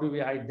 How do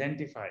we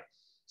identify?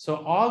 So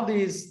all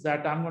these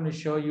that I'm going to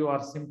show you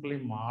are simply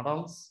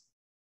models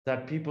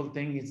that people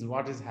think is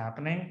what is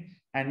happening,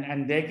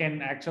 and they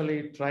can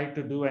actually try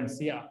to do and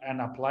see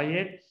and apply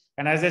it.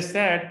 And as I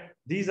said,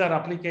 these are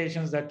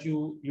applications that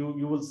you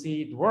will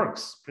see it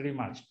works pretty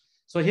much.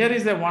 So here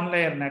is a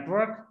 1-layer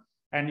network.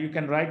 And you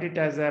can write it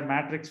as a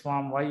matrix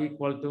form, y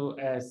equal to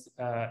as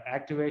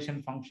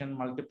activation function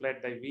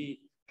multiplied by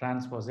V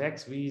transpose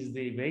X. V is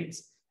the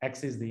weights,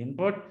 X is the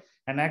input,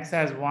 and X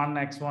has 1,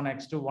 X1,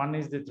 X2. 1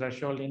 is the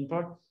threshold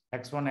input,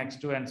 X1,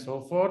 X2, and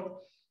so forth.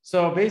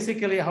 So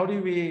basically, how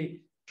do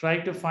we try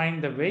to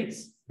find the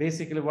weights?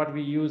 Basically, what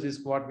we use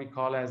is what we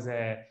call as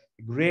a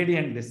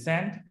gradient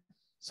descent.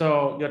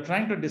 So you're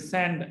trying to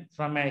descend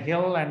from a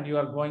hill and you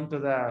are going to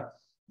the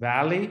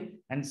valley.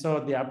 And so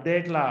the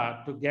update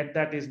law to get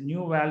that is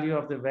new value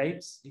of the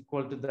weights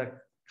equal to the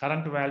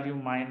current value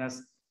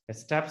minus a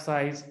step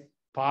size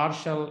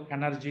partial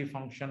energy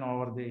function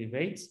over the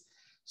weights.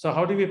 So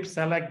how do we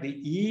select the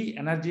E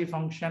energy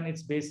function?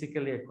 It's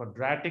basically a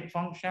quadratic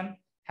function,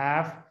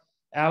 half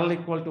L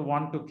equal to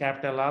 1 to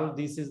capital L.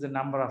 This is the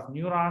number of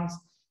neurons.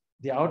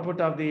 The output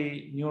of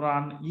the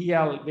neuron,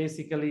 EL,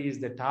 basically is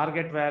the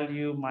target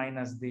value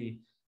minus the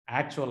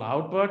actual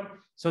output.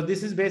 So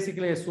this is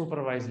basically a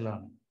supervised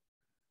learning.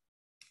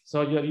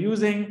 So you're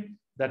using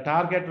the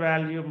target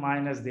value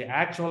minus the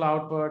actual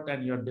output,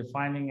 and you're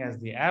defining as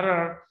the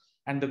error.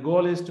 And the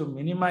goal is to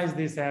minimize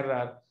this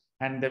error.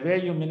 And the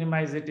way you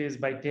minimize it is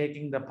by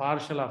taking the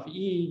partial of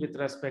E with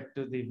respect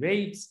to the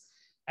weights.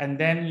 And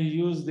then you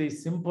use the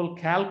simple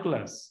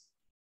calculus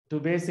to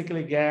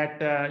basically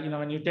get,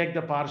 when you take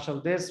the partial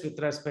this with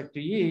respect to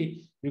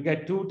E, you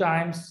get 2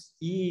 times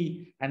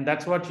E, and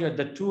that's what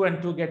the 2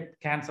 and 2 get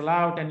cancel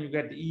out, and you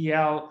get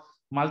EL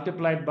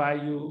multiplied by,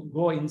 you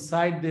go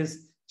inside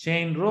this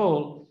chain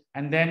rule,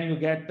 and then you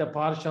get the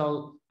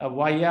partial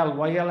YL.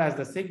 YL has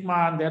the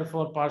sigma, and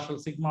therefore partial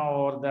sigma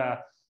over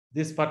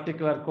this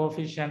particular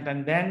coefficient,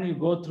 and then you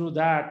go through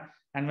that.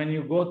 And when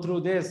you go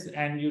through this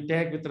and you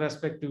take with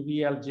respect to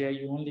VLJ,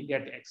 you only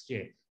get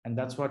XJ, and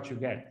that's what you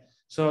get.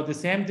 So the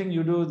same thing,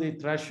 you do the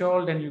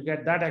threshold and you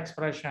get that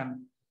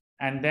expression.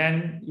 And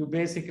then you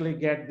basically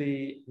get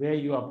the way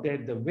you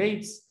update the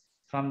weights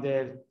from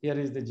there. Here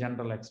is the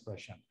general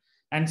expression.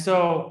 And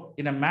so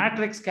in a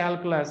matrix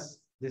calculus,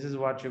 this is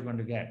what you're going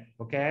to get.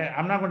 Okay.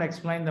 I'm not going to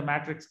explain the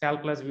matrix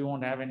calculus. We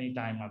won't have any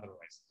time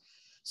otherwise.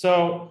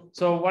 So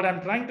what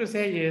I'm trying to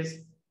say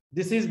is,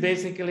 this is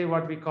basically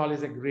what we call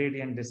is a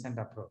gradient descent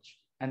approach.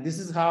 And this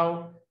is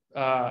how,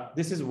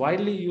 this is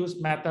widely used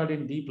method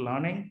in deep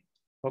learning.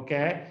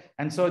 Okay.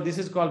 And so this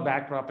is called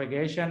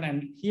backpropagation.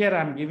 And here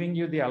I'm giving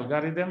you the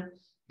algorithm.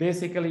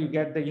 Basically, you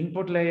get the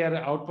input layer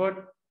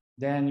output.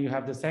 Then you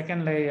have the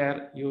second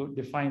layer. You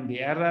define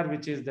the error,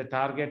 which is the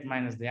target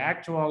minus the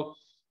actual.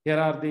 Here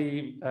are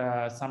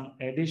the some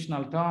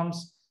additional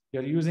terms.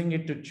 You're using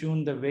it to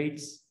tune the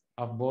weights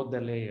of both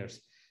the layers.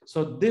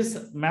 So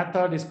this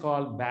method is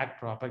called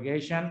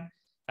backpropagation,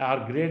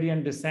 or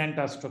gradient descent,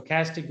 or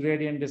stochastic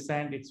gradient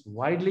descent. It's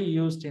widely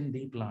used in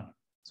deep learning.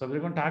 So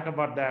we're going to talk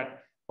about that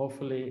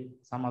hopefully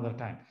some other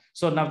time.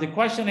 So now the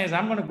question is,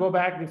 I'm going to go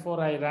back before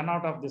I run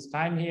out of this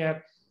time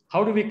here.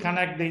 How do we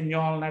connect the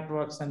neural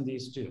networks and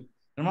these two?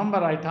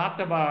 Remember, I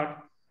talked about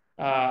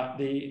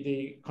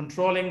the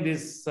controlling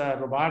this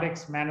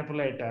robotics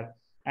manipulator.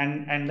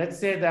 And let's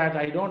say that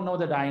I don't know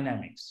the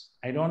dynamics.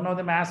 I don't know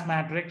the mass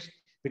matrix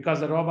because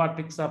the robot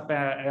picks up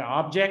an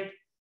object.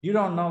 You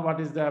don't know what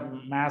is the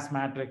mass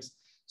matrix.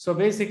 So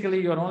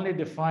basically, you're only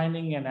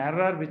defining an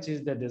error, which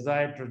is the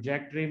desired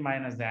trajectory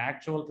minus the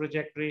actual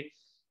trajectory.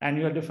 And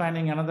you're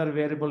defining another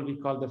variable we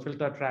call the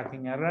filter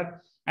tracking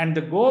error. And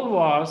the goal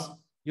was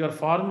you're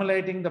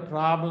formulating the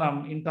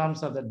problem in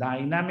terms of the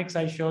dynamics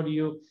I showed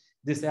you.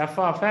 This f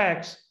of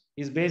x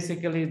is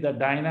basically the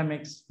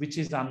dynamics, which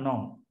is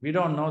unknown. We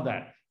don't know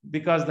that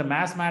because the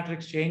mass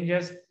matrix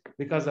changes,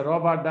 because the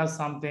robot does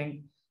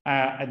something.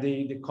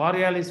 The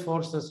Coriolis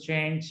forces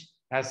change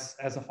as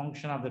a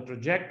function of the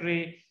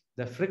trajectory.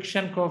 The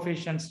friction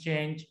coefficients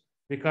change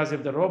because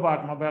if the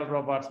mobile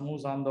robots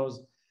moves on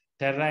those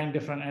terrain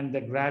different and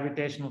the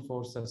gravitational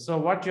forces. So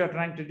what you're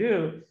trying to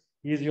do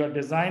is you're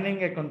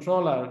designing a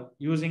controller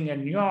using a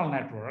neural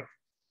network.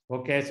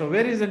 Okay, so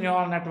where is the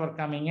neural network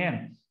coming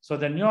in? So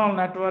the neural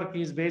network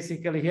is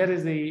basically, here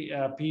is the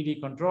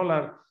PD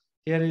controller,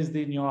 here is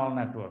the neural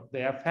network.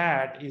 The F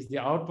hat is the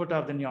output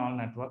of the neural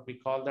network. We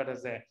call that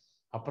as a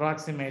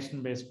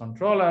approximation-based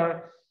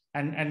controller.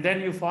 And then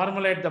you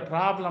formulate the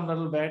problem a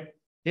little bit.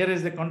 Here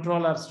is the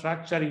controller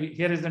structure.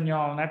 Here is the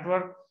neural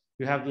network.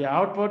 You have the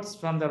outputs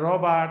from the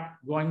robot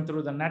going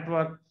through the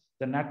network.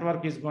 The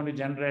network is going to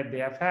generate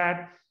the F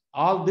hat.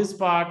 All this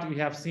part we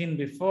have seen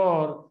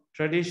before,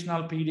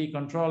 traditional PD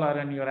controller,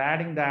 and you're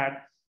adding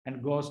that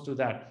and goes to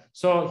that.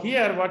 So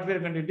here, what we're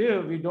going to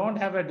do, we don't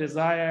have a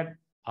desired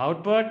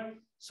output.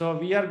 So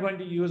we are going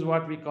to use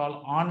what we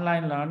call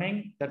online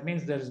learning. That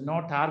means there is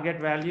no target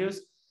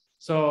values.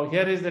 So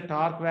here is the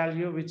torque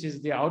value, which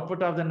is the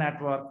output of the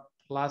network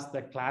plus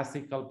the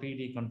classical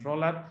PD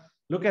controller.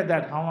 Look at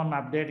that, how I'm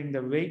updating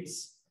the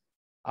weights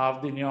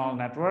of the neural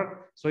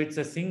network. So it's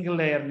a single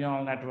layer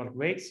neural network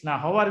weights. Now,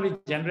 how are we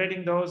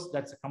generating those?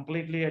 That's a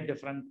completely a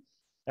different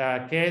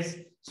case.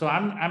 So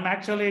I'm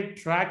actually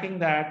tracking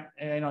that.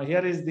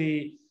 Here is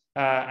the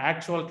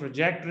actual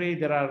trajectory.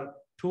 There are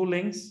 2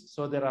 links.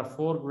 So there are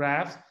 4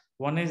 graphs.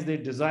 One is the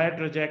desired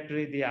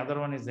trajectory. The other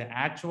one is the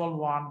actual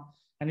one.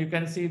 And you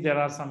can see there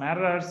are some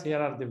errors. Here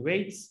are the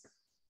weights.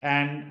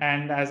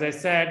 And as I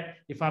said,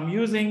 if I'm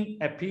using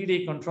a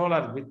PD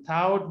controller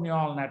without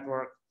neural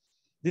network,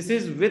 this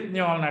is with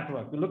neural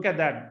network. Look at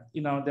that.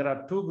 There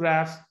are two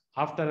graphs.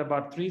 After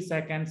about 3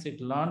 seconds,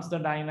 it learns the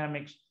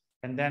dynamics.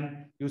 And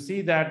then you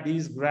see that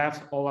these graphs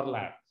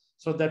overlap.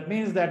 So that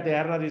means that the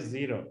error is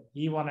 0.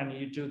 E1 and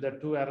E2, the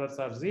two errors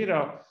are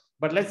 0.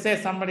 But let's say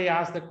somebody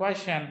asked the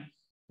question,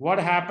 what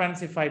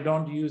happens if I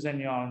don't use a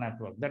neural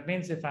network? That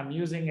means if I'm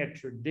using a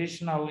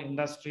traditional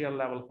industrial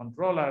level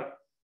controller,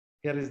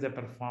 here is the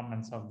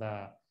performance of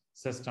the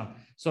system.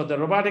 So the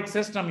robotic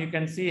system, you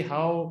can see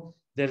how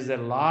there's a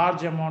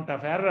large amount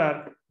of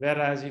error.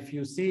 Whereas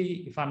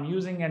if I'm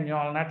using a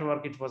neural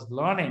network, it was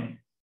learning.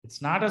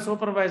 It's not a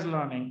supervised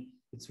learning.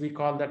 We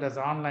call that as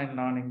online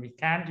learning. We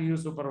can't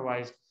use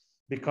supervised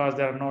because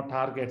there are no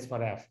targets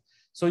for F.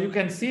 So you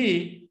can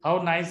see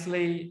how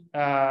nicely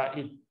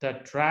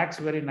it tracks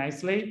very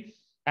nicely.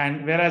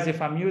 And whereas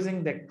if I'm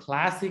using the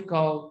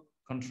classical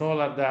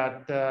controller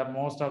that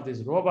most of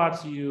these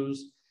robots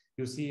use,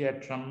 you see a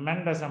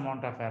tremendous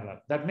amount of error.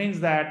 That means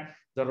that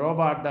the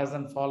robot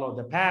doesn't follow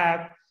the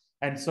path.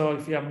 And so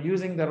if I'm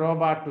using the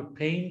robot to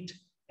paint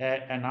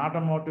an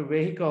automotive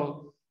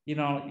vehicle,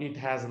 it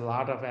has a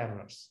lot of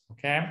errors,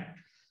 okay?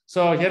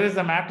 So here is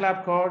the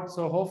MATLAB code.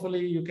 So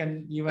hopefully you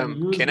can even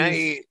use Can this.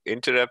 I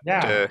interrupt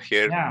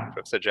here,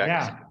 Professor Jag?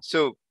 Yeah.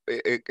 So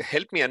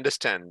help me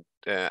understand.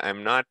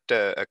 I'm not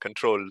a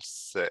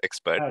controls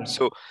expert. Right.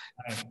 So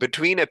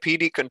between a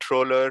PD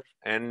controller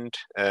and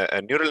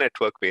a neural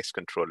network-based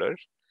controller,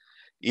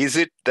 is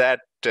it that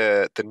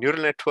the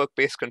neural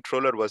network-based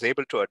controller was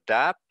able to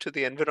adapt to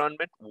the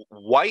environment?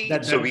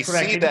 Why? So we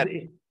see that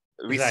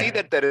see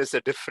that there is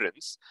a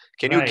difference.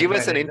 Can you give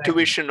us an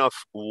intuition of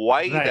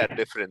why that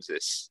difference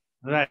is?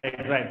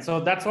 Right. So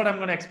that's what I'm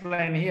going to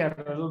explain here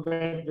a little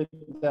bit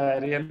with the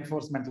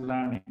reinforcement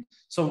learning.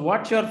 So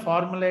what you're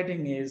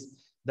formulating is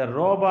the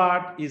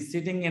robot is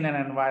sitting in an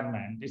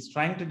environment, it's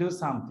trying to do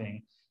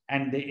something,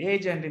 and the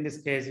agent in this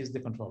case is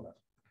the controller.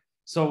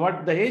 So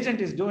what the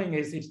agent is doing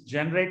is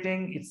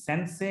it's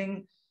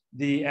sensing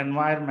the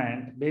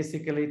environment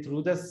basically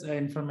through this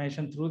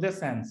information through the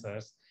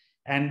sensors,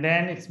 and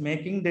then it's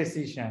making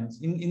decisions.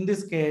 In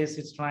this case,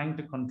 it's trying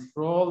to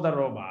control the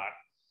robot.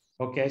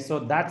 Okay, so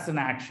that's an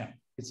action.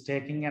 It's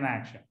taking an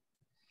action.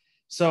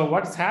 So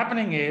what's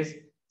happening is,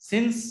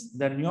 since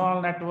the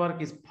neural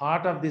network is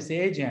part of this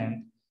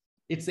agent,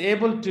 it's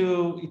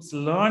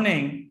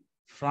learning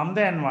from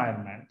the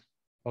environment,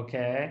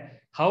 okay,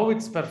 how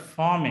it's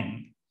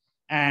performing,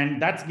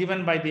 and that's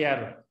given by the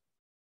error.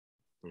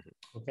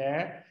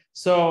 Okay,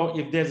 so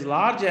if there's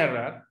large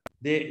error,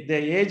 the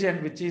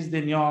agent, which is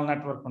the neural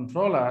network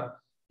controller,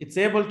 it's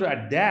able to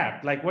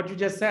adapt, like what you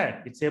just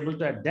said, it's able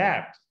to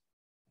adapt.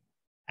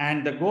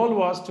 And the goal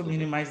was to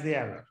minimize the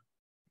error.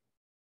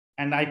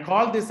 And I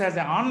call this as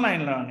an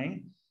online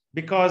learning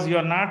because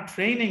you're not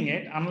training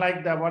it,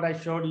 unlike what I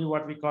showed you,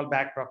 what we call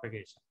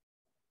backpropagation.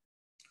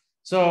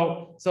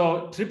 So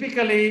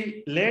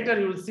typically later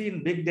you'll see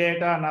in big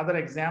data and other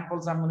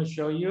examples I'm going to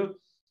show you,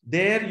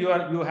 there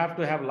you have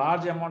to have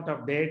large amount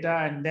of data,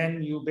 and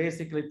then you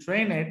basically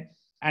train it.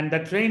 And the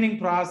training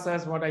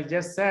process, what I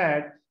just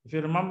said, if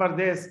you remember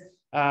this,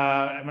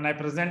 when I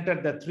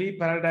presented the 3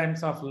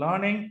 paradigms of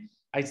learning,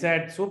 I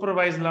said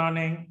supervised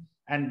learning,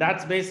 and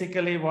that's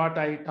basically what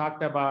I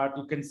talked about.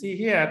 You can see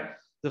here,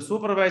 the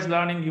supervised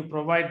learning, you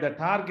provide the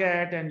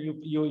target and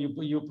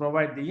you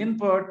provide the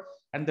input,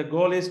 and the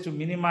goal is to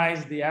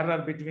minimize the error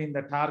between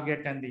the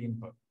target and the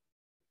input.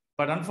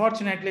 But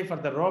unfortunately, for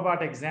the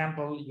robot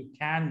example, you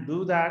can't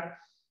do that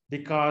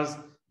because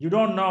you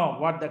don't know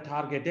what the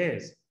target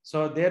is.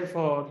 So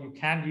therefore, you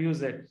can't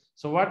use it.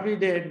 So what we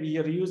did, we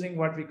are using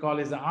what we call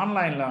is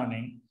online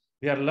learning.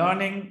 We are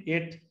learning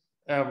it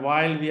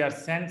while we are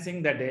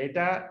sensing the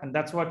data, and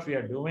that's what we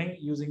are doing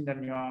using the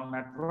neural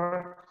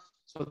network.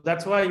 So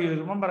that's why you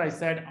remember I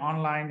said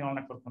online neural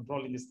network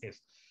control in this case.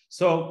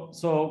 So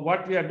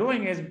what we are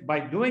doing is,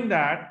 by doing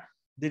that,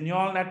 the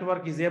neural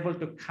network is able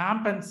to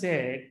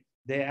compensate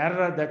the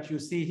error that you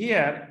see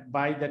here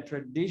by the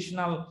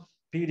traditional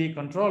PD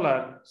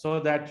controller so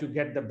that you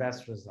get the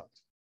best result.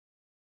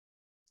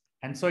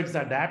 And so it's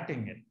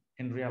adapting it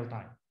in real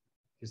time,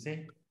 you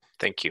see?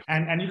 Thank you.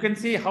 And you can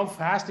see how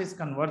fast it's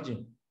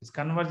converging. It's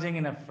converging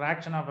in a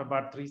fraction of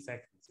about 3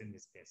 seconds in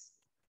this case.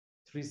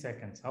 3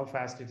 seconds, how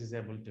fast it is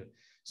able to.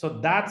 So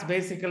that's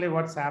basically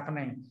what's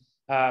happening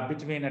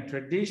between a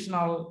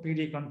traditional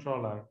PD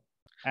controller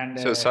and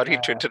so sorry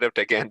to interrupt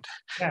again.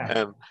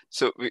 Yeah.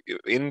 So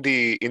in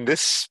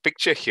this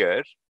picture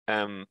here,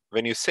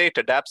 when you say it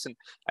adapts, and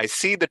I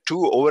see the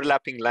 2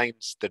 overlapping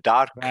lines, the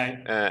dark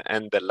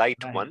and the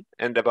light one,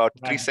 and about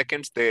 3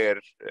 seconds they're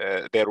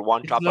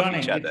one top of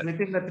each other. It's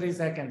within the 3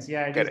 seconds.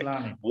 Yeah, it is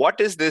learning. What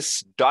is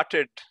this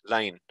dotted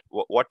line?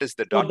 What is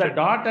the dotted? So the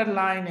dotted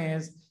line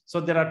is, so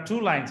there are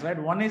 2 lines,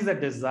 right? One is the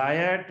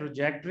desired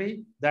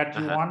trajectory that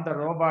you want the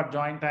robot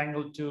joint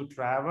angle to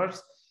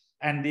traverse.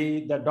 And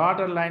the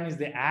dotted line is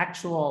the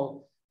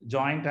actual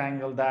joint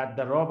angle that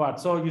the robot.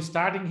 So you're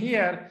starting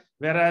here,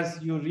 whereas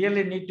you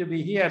really need to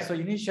be here. So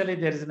initially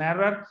there is an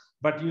error,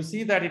 but you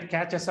see that it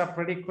catches up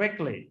pretty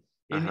quickly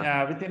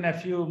within a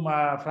few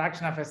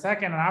fraction of a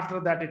second. And after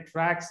that, it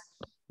tracks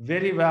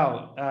very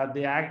well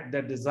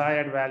the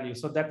desired value.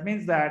 So that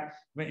means that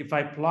if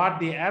I plot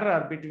the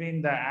error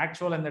between the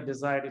actual and the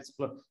desired, it's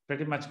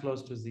pretty much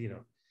close to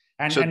zero.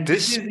 And, so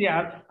this is the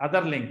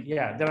other link.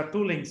 Yeah, there are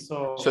two links.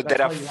 So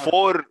there are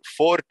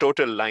four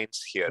total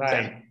lines here.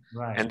 Right,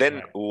 right. And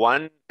then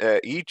one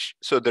each.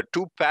 So the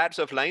two pairs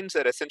of lines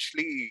are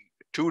essentially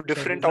two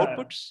different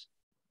outputs.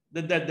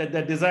 The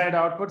desired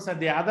outputs, and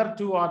the other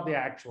two are the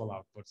actual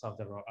outputs of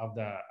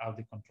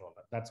the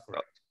controller. That's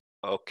correct.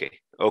 Okay.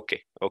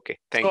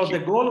 Thank you. So the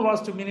goal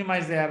was to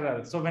minimize the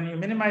error. So when you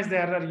minimize the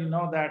error, you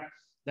know that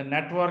the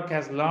network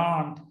has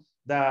learned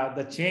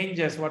the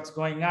changes, what's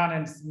going on,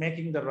 and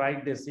making the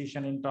right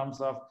decision in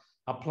terms of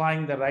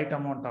applying the right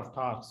amount of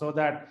torque, so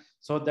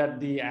that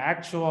the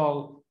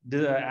actual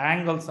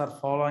angles are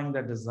following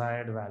the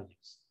desired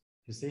values.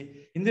 You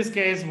see, in this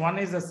case, one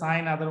is a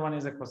sine, other one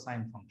is a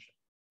cosine function.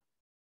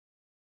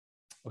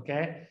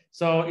 Okay,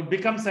 so it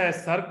becomes a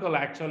circle.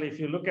 Actually, if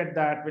you look at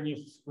that, when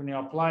you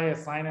apply a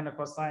sine and a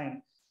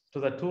cosine to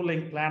the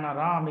two-link planar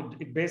arm,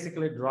 it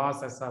basically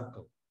draws a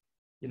circle.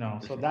 You know,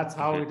 so that's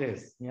how it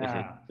is.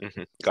 Yeah.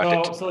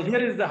 So here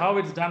is how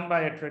it's done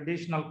by a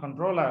traditional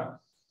controller.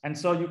 And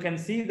so you can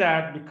see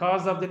that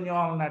because of the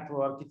neural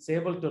network, it's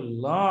able to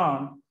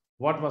learn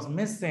what was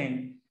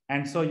missing.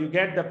 And so you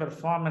get the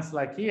performance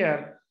like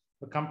here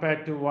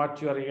compared to what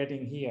you are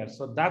getting here.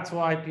 So that's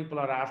why people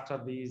are after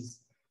these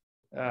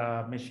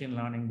machine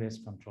learning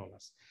based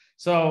controllers.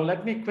 So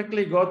let me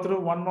quickly go through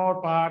one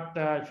more part,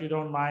 if you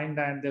don't mind.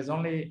 And there's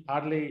only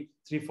hardly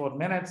 3-4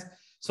 minutes.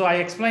 So I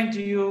explained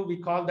to you, we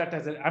call that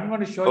as I'm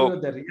going to show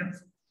you the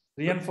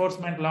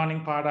reinforcement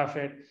learning part of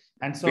it.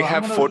 And so we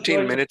have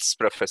 14 minutes,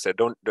 Professor.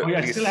 Don't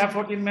I still have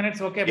 14 minutes.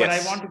 Okay, yes. But I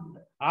want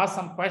to ask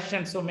some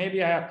questions. So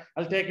maybe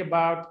I'll take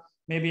about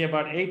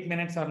 8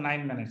 minutes or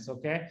 9 minutes.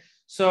 Okay.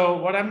 So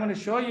what I'm going to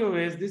show you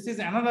is this is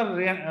another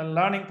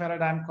learning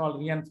paradigm called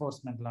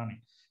reinforcement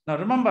learning. Now,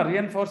 remember,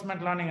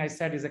 reinforcement learning, I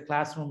said, is a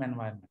classroom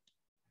environment.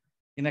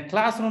 In a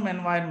classroom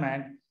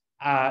environment,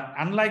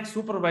 unlike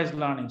supervised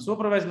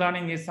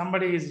learning is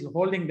somebody is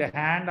holding the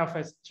hand of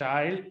a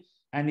child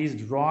and he's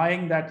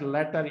drawing that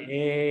letter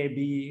A,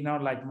 B, you know,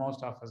 like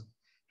most of us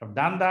have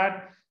done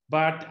that.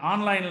 But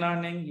online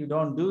learning, you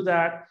don't do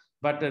that.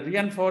 But the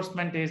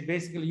reinforcement is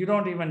basically, you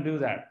don't even do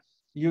that.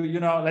 You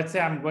know, let's say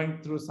I'm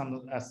going through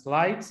some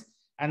slides,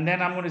 and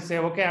then I'm going to say,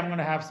 okay, I'm going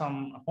to have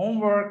some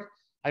homework.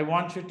 I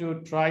want you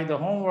to try the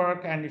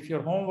homework. And if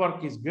your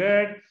homework is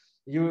good,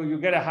 you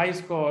get a high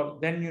score,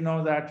 then you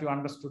know that you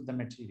understood the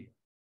material.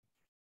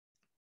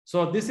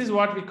 So this is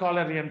what we call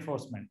a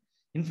reinforcement.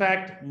 In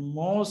fact,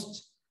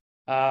 most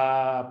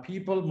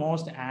people,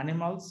 most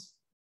animals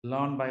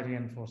learn by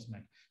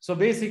reinforcement. So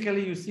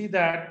basically you see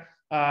that,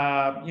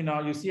 you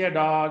know, you see a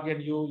dog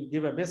and you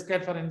give a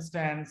biscuit, for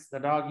instance, the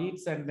dog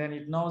eats, and then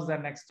it knows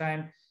that next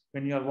time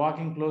when you're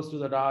walking close to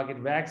the dog,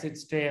 it wags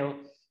its tail.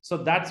 So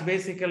that's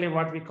basically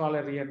what we call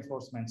a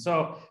reinforcement.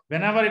 So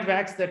whenever it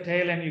wags the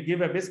tail and you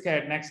give a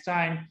biscuit, next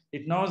time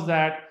it knows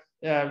that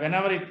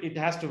whenever it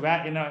has to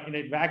wag, you know,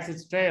 it wags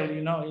its tail,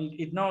 you know,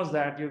 it knows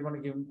that you're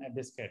going to give a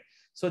biscuit.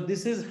 So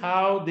this is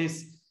how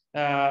this,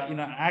 you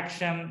know,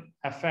 action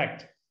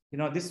effect, you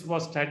know, this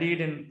was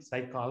studied in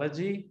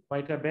psychology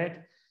quite a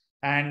bit.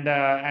 And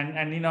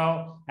you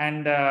know,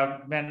 and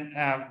when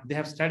they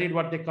have studied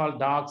what they call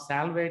dog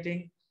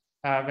salivating,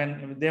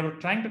 when they were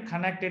trying to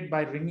connect it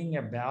by ringing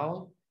a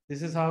bell.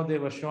 This is how they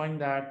were showing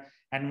that.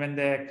 And when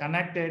they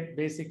connect it,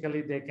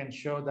 basically they can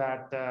show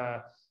that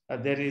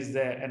there is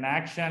an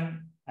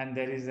action and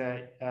there is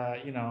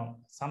you know,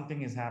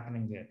 something is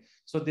happening there.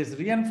 So this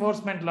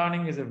reinforcement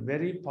learning is a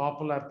very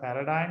popular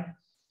paradigm.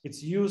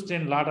 It's used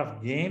in a lot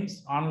of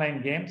games,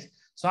 online games.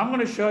 So I'm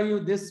going to show you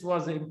this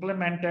was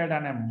implemented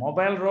on a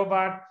mobile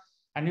robot.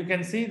 And you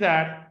can see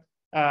that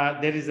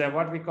there is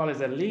what we call as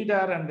a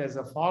leader and there's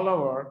a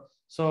follower.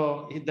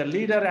 So the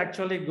leader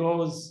actually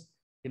goes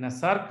in a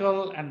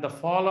circle and the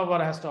follower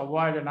has to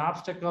avoid an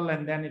obstacle,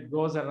 and then it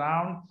goes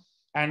around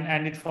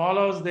and it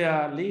follows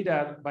the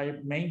leader by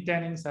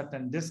maintaining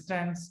certain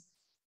distance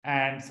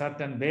and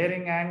certain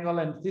bearing angle.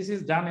 And this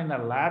is done in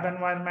a lab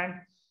environment.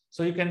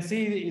 So you can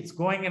see it's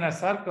going in a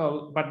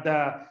circle, but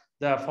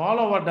the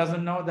follower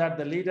doesn't know that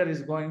the leader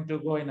is going to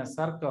go in a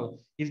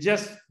circle. It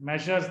just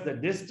measures the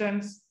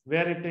distance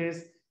where it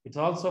is. It's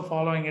also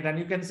following it. And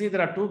you can see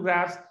there are two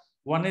graphs.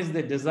 One is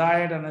the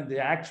desired and the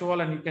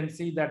actual, and you can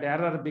see that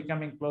error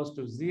becoming close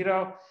to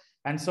zero.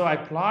 And so I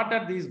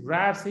plotted these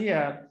graphs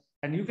here,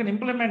 and you can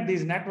implement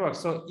these networks.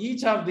 So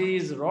each of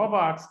these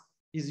robots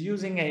is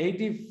using an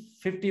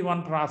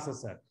 8051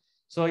 processor.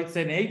 So it's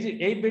an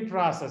 8-bit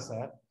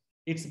processor.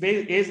 It's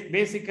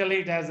basically,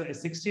 it has a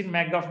 16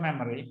 meg of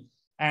memory,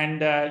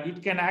 and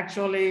it can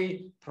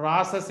actually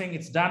processing.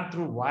 It's done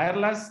through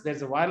wireless.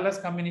 There's a wireless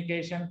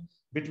communication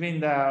between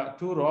the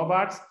two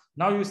robots.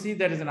 Now you see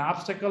there is an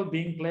obstacle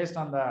being placed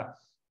on the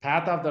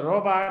path of the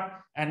robot,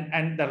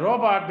 and the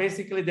robot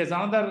basically, there's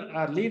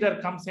another leader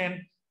comes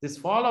in. This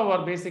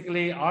follower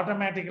basically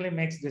automatically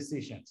makes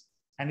decisions,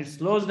 and it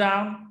slows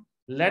down,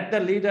 let the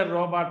leader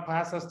robot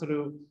pass us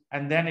through,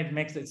 and then it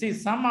makes it. See,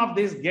 some of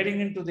this getting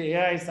into the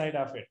AI side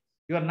of it.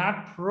 You are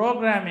not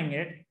programming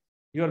it.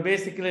 You are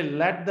basically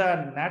let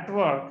the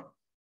network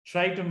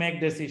try to make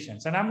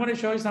decisions. And I'm going to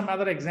show you some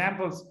other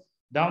examples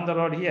down the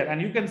road here.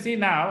 And you can see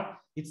now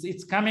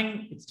it's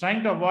coming, it's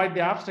trying to avoid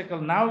the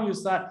obstacle. Now you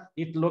saw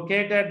it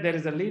located, there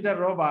is a leader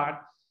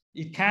robot.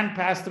 It can't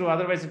pass through,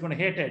 otherwise it's going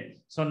to hit it.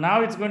 So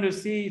now it's going to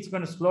see, it's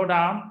going to slow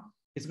down.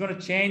 It's going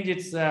to change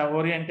its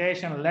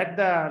orientation, let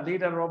the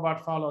leader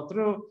robot follow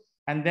through,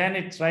 and then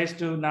it tries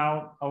to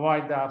now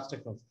avoid the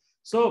obstacles.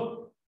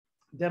 So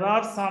there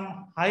are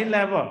some high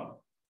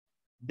level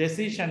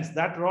decisions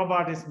that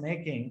robot is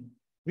making,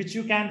 which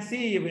you can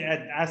see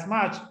as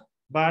much,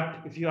 but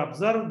if you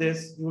observe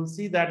this, you will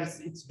see that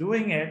it's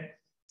doing it.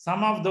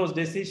 Some of those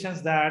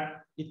decisions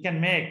that it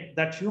can make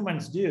that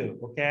humans do,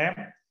 okay?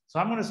 So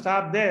I'm going to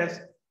stop this,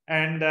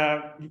 and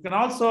you can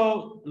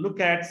also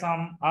look at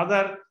some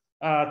other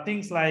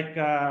things like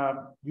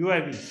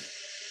UAVs.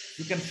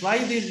 You can fly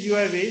these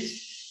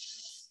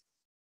UAVs,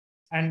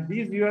 and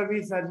these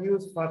UAVs are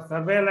used for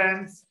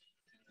surveillance,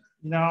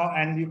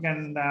 and you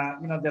can, there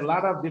are a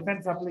lot of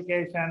defense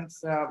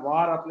applications,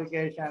 war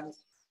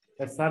applications,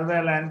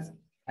 surveillance,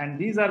 and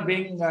these are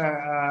being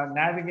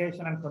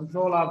navigation and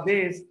control of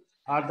these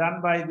are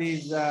done by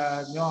these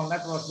neural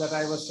networks that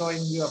I was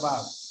showing you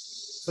about.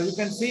 So you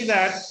can see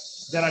that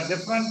there are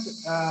different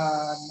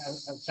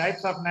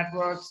types of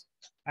networks,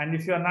 and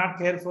if you're not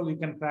careful, you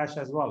can crash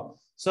as well.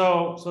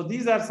 So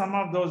these are some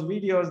of those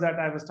videos that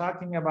I was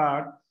talking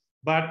about.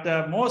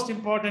 But most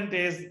important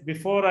is,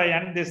 before I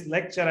end this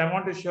lecture, I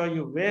want to show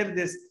you where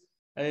this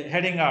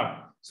heading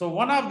out. So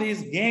one of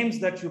these games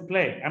that you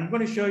play, I'm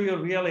going to show you a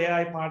real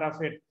AI part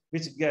of it,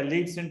 which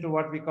leads into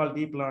what we call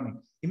deep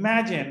learning.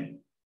 Imagine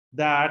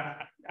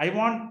that I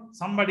want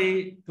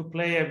somebody to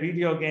play a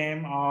video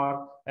game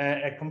or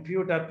a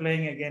computer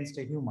playing against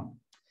a human.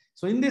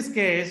 So in this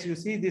case, you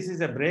see this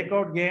is a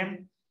breakout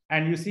game,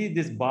 and you see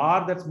this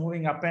bar that's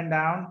moving up and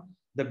down.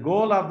 The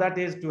goal of that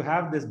is to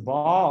have this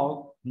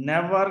ball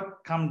never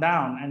come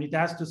down, and it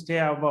has to stay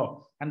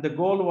above. And the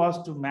goal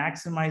was to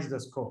maximize the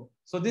score.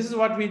 So this is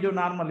what we do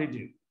normally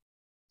do.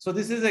 So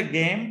this is a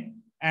game,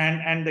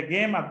 and the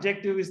game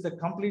objective is to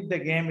complete the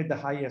game with the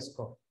highest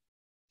score.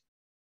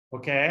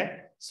 Okay,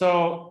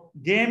 so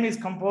game is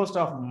composed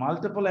of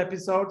multiple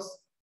episodes.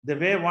 The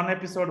way one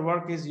episode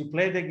works is you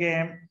play the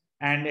game,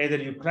 and either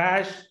you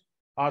crash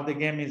or the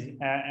game is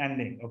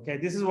ending. Okay,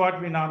 this is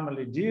what we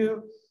normally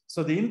do.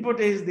 So the input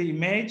is the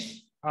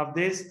image of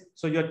this.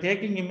 So you're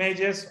taking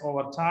images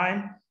over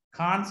time,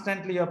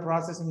 constantly you're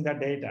processing the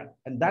data,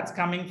 and that's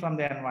coming from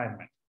the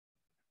environment.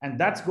 And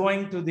that's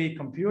going to the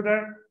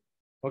computer.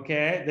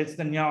 Okay, that's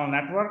the neural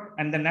network.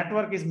 And the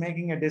network is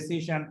making a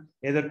decision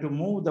either to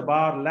move the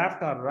bar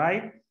left or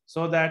right,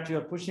 so that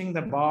you're pushing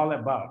the ball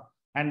above.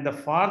 And the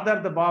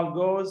farther the ball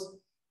goes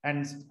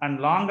and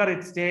longer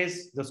it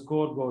stays, the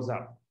score goes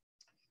up.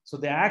 So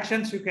the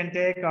actions you can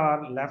take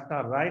are left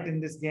or right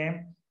in this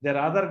game. There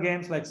are other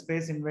games like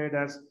Space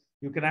Invaders.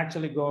 You can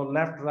actually go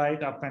left,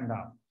 right, up and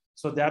down.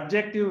 So the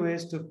objective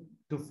is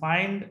to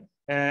find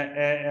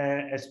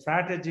a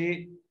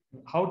strategy,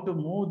 how to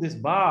move this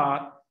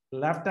bar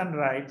left and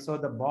right, so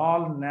the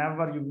ball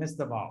never, you miss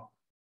the ball,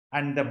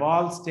 and the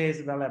ball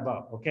stays well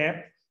above,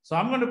 okay? So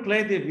I'm going to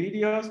play the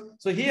videos.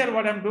 So here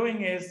what I'm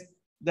doing is,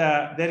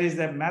 there is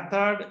a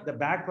method, the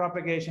back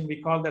propagation,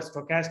 we call the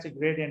stochastic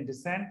gradient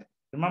descent.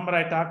 Remember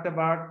I talked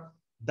about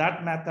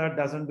that method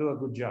doesn't do a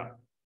good job.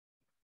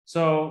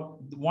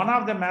 So one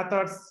of the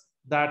methods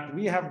that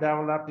we have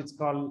developed, it's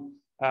called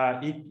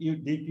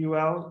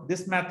DQL.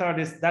 This method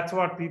is, that's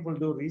what people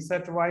do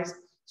research-wise.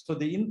 So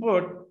the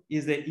input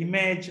is the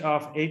image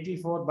of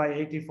 84 by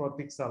 84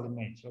 pixel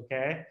image,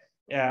 okay?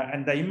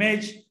 And the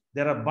image,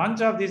 there are a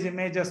bunch of these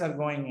images are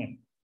going in.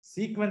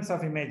 Sequence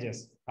of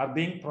images are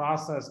being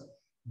processed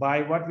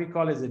by what we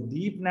call as a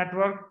deep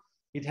network.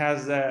 It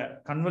has a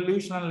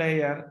convolutional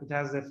layer, it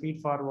has a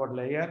feed-forward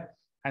layer,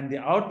 and the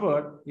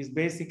output is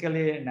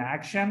basically an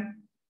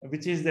action,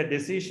 which is the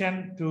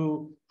decision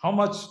to how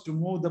much to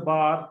move the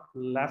bar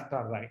left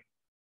or right.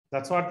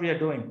 That's what we are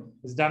doing.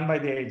 It's done by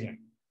the agent.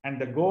 And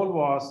the goal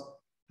was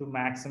to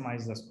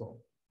maximize the score.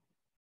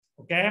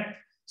 Okay,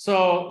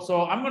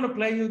 so I'm going to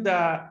play you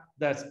the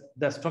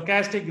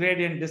stochastic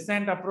gradient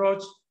descent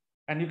approach,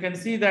 and you can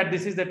see that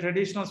this is the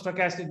traditional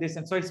stochastic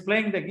descent. So it's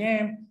playing the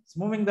game, it's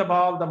moving the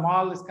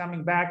ball is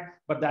coming back,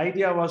 but the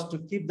idea was to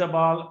keep the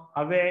ball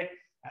away.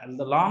 And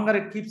the longer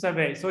it keeps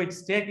away, so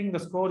it's taking, the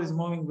score is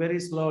moving very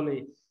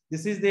slowly.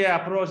 This is the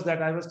approach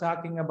that I was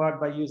talking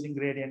about by using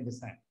gradient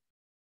descent.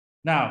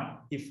 Now,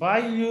 if I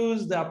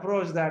use the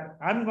approach that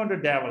I'm going to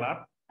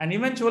develop, and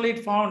eventually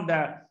it found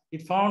that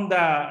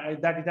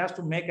it has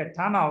to make a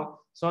tunnel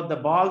so the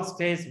ball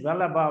stays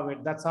well above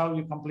it. That's how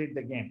you complete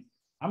the game.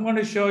 I'm going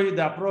to show you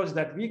the approach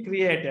that we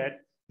created,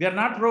 We are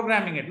not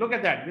programming it. Look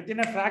at that. Within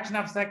a fraction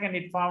of a second,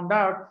 it found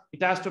out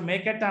it has to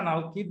make a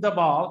tunnel, keep the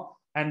ball,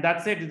 and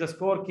that's it. The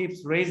score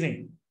keeps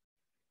raising.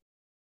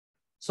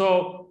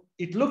 So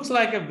it looks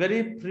like a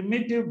very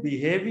primitive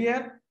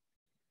behavior,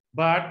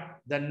 but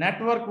the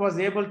network was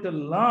able to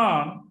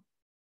learn.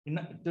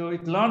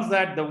 It learns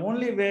that the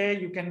only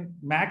way you can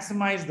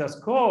maximize the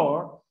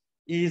score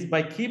is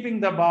by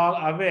keeping the ball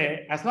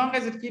away. As long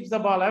as it keeps the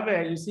ball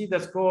away, you see the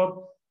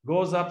score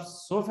goes up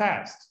so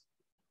fast.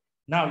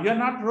 Now, you're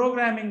not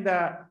programming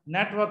the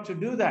network to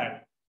do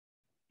that.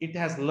 It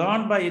has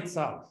learned by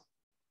itself.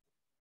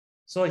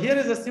 So here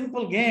is a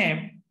simple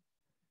game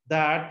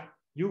that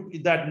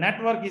that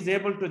network is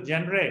able to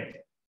generate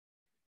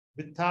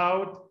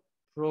without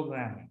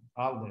programming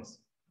all this.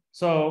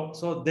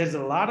 So there's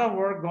a lot of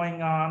work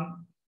going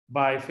on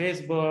by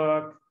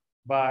Facebook,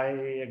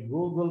 by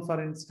Google,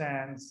 for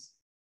instance,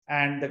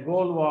 and the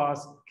goal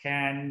was,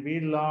 can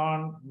we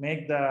learn,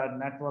 make the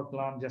network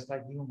learn just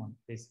like human,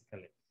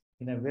 basically,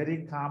 in a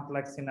very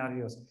complex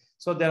scenarios.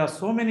 So there are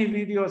so many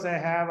videos I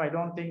have. I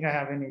don't think I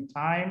have any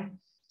time.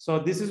 So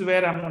this is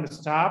where I'm going to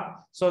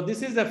stop. So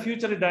this is the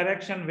future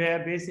direction where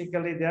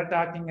basically they're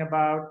talking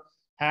about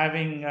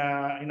having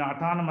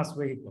autonomous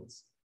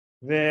vehicles,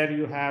 where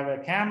you have a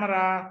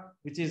camera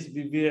which is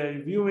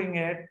viewing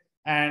it,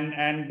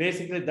 and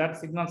basically that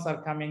signals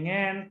are coming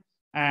in,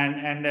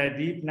 and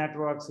deep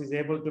networks is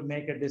able to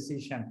make a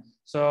decision.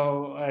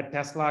 So a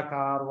Tesla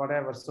car,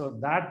 whatever. So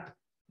that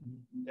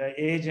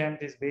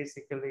agent is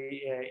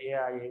basically an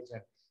AI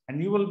agent.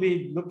 And you will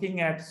be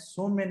looking at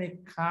so many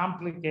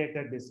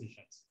complicated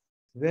decisions,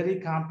 very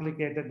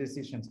complicated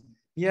decisions.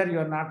 Here,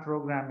 you're not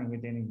programming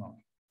it anymore,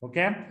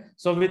 okay?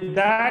 So with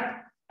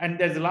that, and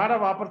there's a lot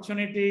of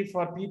opportunity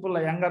for people,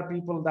 younger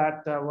people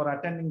that were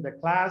attending the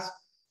class.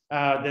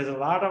 There's a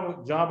lot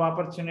of job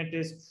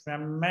opportunities,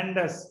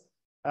 tremendous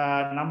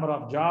number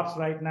of jobs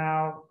right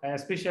now,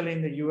 especially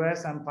in the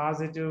US. I'm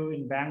positive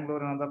in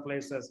Bangalore and other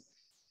places.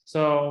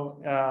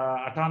 So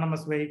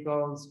autonomous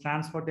vehicles,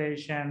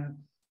 transportation,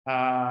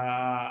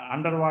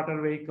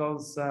 underwater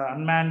vehicles,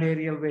 unmanned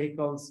aerial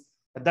vehicles.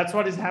 That's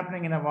what is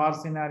happening in a war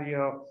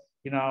scenario,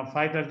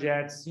 fighter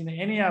jets,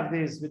 any of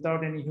these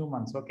without any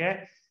humans,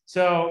 okay?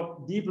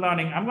 So deep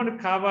learning, I'm going to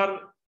cover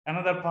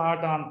another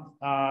part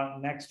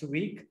on next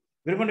week.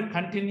 We're going to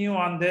continue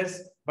on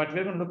this, but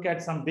we're going to look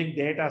at some big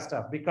data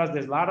stuff because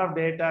there's a lot of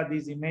data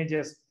these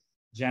images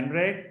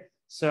generate.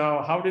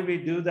 So how do we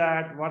do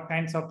that? What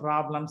kinds of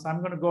problems? I'm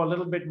going to go a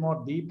little bit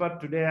more deeper.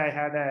 Today I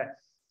had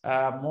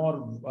a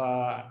more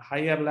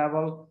higher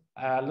level,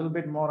 a little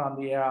bit more on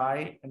the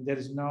AI, and there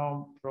is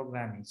no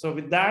programming. So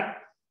with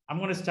that, I'm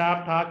going to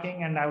stop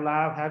talking and I will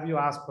have you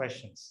ask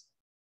questions.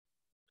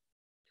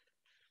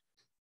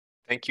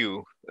 Thank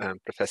you,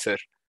 Professor.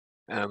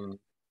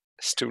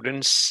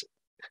 Students,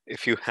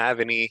 if you have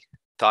any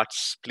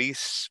thoughts,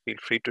 please feel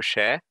free to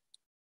share.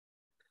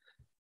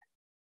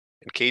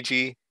 And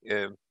KG,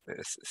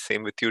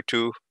 same with you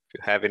too. If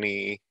you have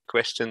any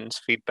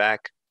questions,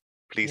 feedback,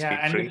 please feel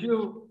free.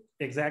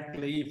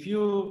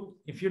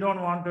 If you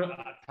don't want to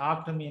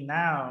talk to me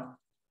now,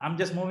 I'm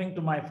just moving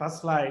to my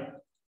first slide.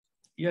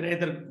 You're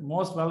either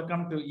most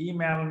welcome to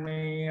email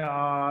me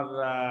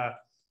or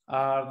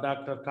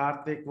Dr.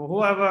 Karthik,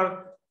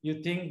 whoever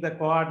you think the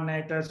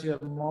coordinators, you're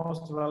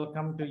most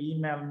welcome to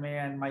email me.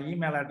 And my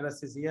email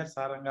address is here,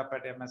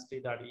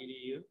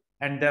 sarangapati@mst.edu.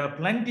 And there are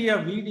plenty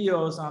of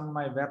videos on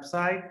my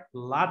website,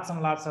 lots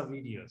and lots of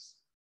videos.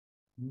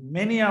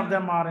 Many of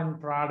them are in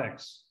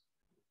products.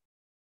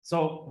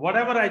 So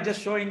whatever I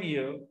just showing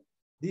you,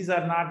 these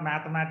are not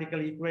mathematical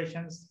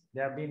equations.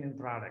 They have been in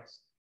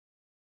products.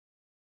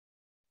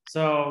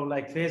 So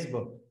like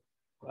Facebook,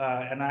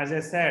 and as I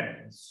said,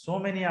 so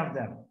many of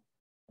them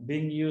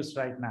being used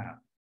right now.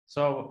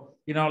 So,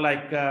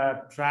 like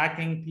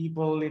tracking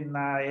people in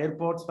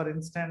airports, for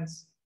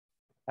instance,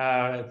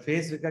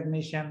 face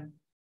recognition.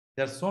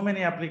 There's so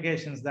many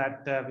applications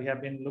that we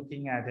have been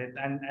looking at it,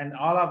 and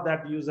all of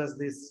that uses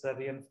this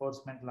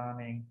reinforcement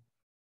learning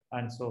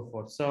and so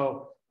forth.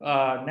 So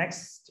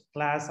next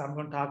class, I'm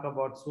going to talk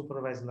about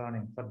supervised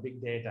learning for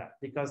big data,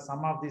 because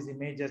some of these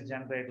images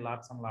generate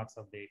lots and lots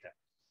of data.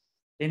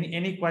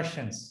 Any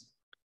questions?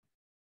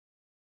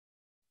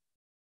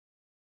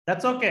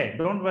 That's okay.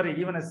 Don't worry.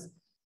 Even a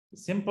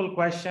simple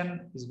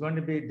question is going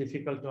to be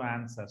difficult to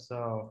answer.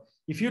 So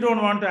if you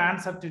don't want to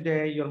answer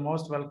today, you're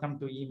most welcome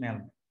to email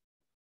me.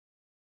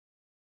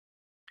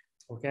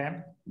 Okay.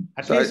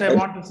 At least I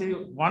want to see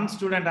one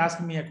student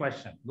asking me a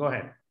question. Go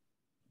ahead.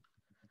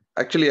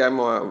 Actually, I'm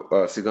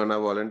a Sigana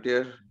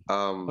volunteer.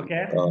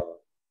 Okay.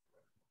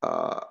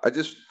 I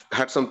just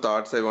had some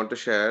thoughts I want to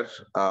share.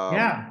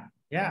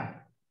 Yeah.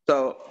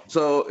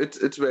 So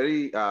it's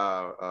very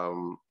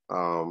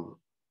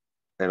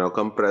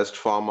compressed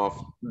form of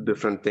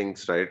different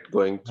things, right?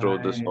 Going through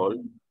this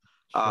whole.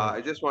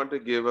 I just want to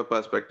give a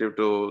perspective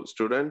to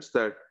students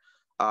that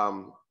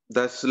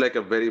that's like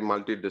a very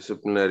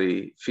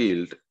multidisciplinary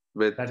field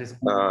with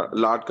a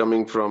lot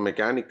coming from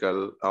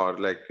mechanical or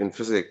like in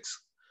physics,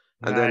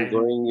 and then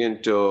going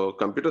into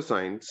computer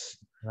science,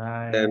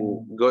 Right.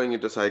 And going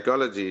into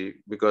psychology,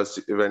 because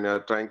when you're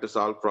trying to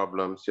solve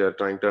problems, you're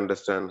trying to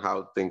understand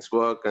how things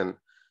work. And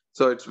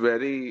so it's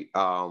very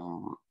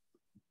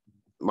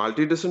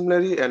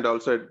multidisciplinary, and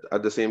also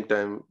at the same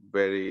time,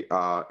 very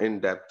in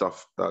depth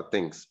of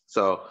things.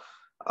 So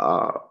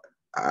uh,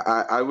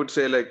 I would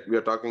say like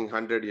we're talking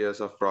 100 years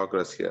of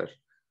progress here.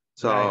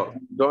 So Right.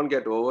 don't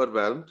get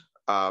overwhelmed,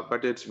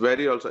 but it's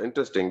very also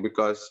interesting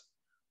because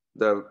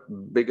the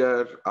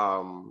bigger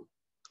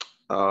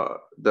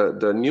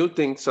the new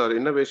things or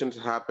innovations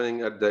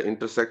happening at the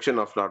intersection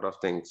of a lot of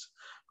things,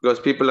 because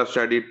people have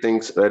studied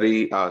things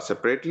very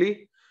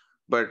separately,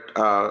 but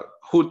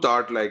who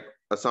thought like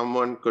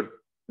someone could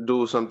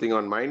do something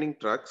on mining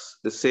trucks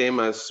the same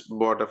as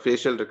what a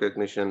facial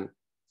recognition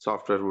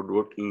software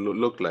would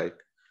look like.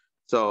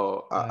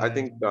 So I Right.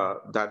 think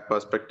that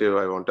perspective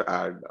I want to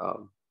add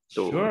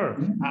to. Sure.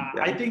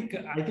 Yeah. I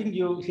think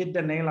you hit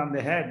the nail on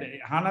the head.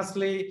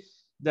 Honestly,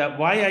 the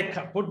why I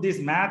put this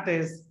math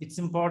is it's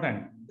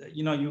important.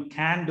 You know, you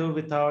can do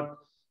without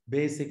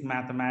basic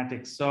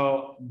mathematics.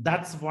 So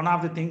that's one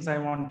of the things I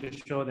want to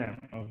show them.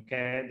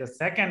 Okay. The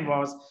second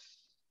was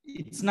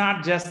it's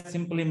not just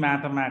simply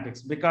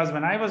mathematics, because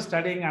when I was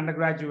studying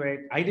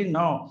undergraduate, I didn't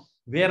know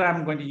where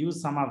I'm going to use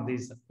some of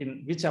these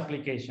in which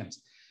applications.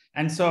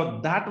 And so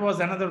that was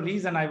another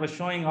reason I was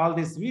showing all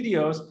these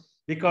videos,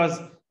 because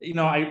you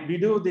know we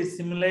do these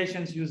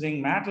simulations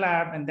using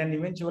MATLAB, and then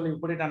eventually we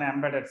put it on an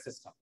embedded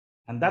system.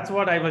 And that's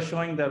what I was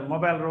showing, the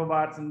mobile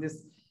robots in this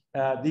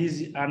these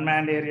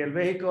unmanned aerial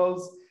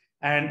vehicles,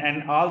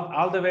 and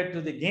all the way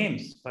to the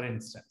games, for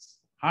instance.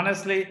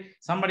 Honestly,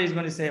 somebody is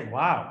going to say,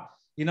 wow,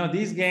 you know,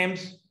 these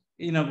games,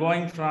 you know,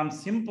 going from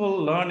simple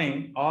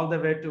learning all the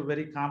way to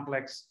very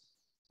complex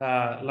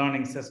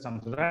learning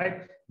systems,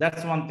 right?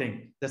 That's one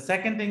thing. The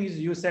second thing is,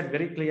 you said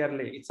very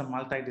clearly, it's a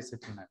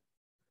multidisciplinary.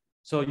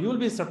 So you'll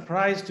be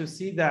surprised to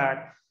see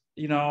that,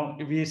 you know,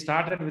 we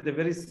started with a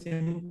very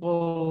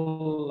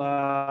simple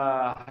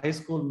high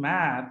school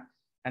math,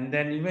 and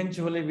then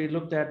eventually we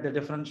looked at the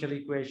differential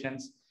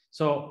equations.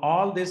 So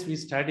all this we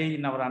study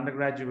in our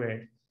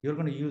undergraduate, you're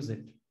going to use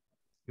it.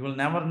 You will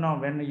never know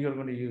when you're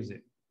going to use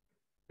it.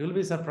 You'll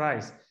be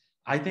surprised.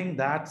 I think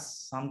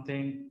that's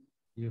something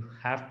you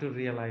have to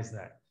realize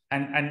that.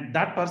 And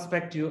that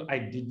perspective, I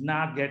did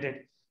not get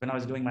it when I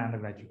was doing my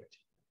undergraduate,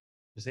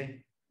 you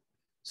see?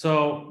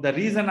 So the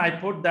reason I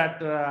put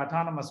that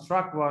autonomous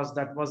truck was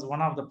that was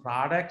one of the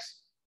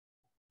products,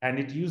 and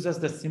it uses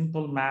the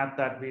simple math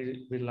that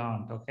we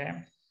learned,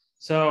 okay?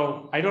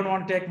 So I don't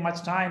want to take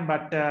much time,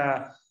 but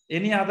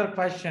any other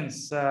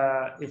questions,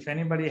 if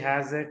anybody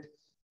has it,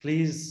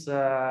 please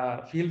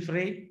feel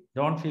free,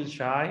 don't feel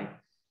shy.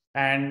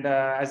 And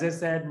as I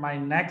said, my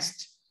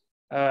next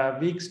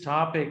week's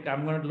topic,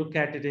 I'm going to look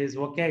at it is,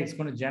 okay, it's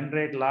going to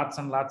generate lots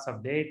and lots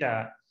of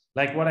data.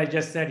 Like what I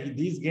just said,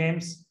 these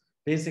games,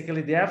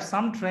 basically they have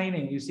some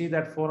training. You see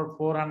that for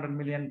 400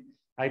 million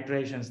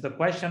iterations. The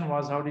question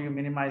was, how do you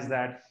minimize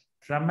that?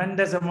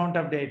 Tremendous amount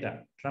of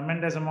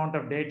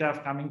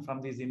data coming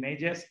from these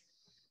images.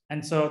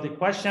 And so the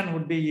question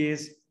would be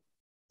is,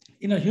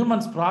 you know,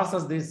 humans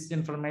process this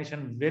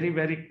information very,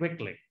 very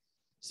quickly.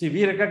 See,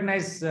 we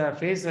recognize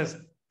faces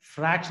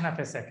fraction of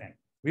a second.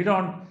 We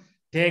don't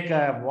take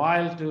a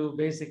while to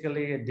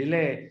basically a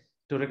delay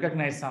to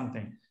recognize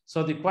something.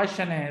 So the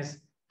question is,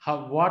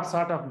 what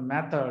sort of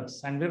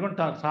methods, and we're going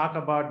to talk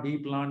about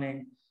deep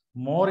learning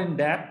more in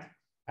depth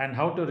and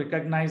how to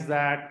recognize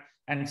that.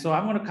 And so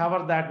I'm going to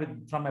cover that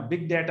from a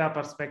big data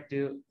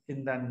perspective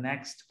in the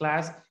next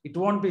class. It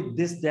won't be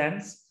this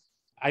dense.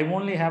 I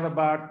only have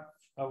about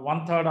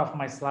 1/3 of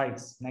my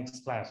slides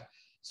next class,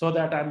 so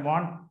that I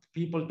want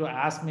people to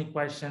ask me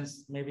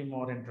questions, maybe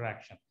more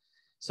interaction.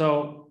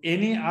 So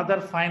any other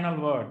final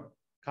word,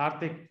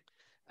 Karthik?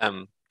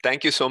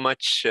 Thank you so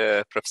much,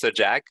 Professor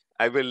Jag.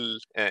 I will,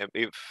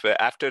 if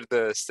after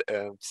the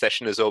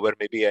session is over,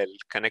 maybe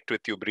I'll connect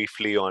with you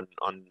briefly on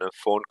a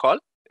phone call.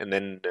 And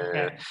then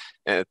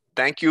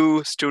thank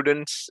you,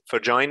 students, for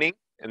joining.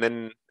 And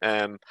then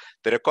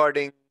the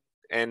recording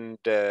and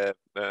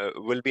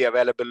will be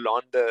available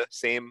on the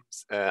same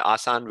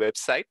ASAN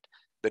website.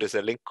 There is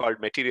a link called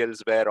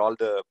Materials where all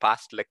the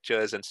past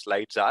lectures and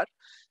slides are.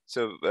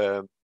 So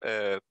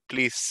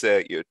please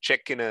you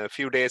check in a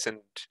few days,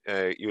 and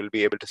you will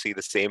be able to see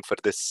the same for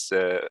this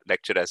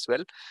lecture as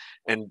well.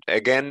 And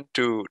again,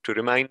 to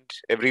remind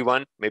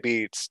everyone,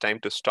 maybe it's time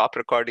to stop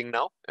recording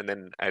now, and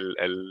then I'll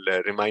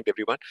remind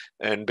everyone.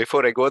 And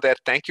before I go there,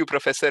 thank you,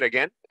 Professor,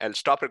 again. I'll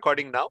stop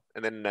recording now,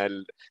 and then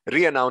I'll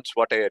re-announce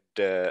what I had,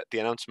 the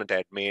announcement I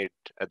had made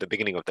at the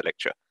beginning of the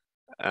lecture.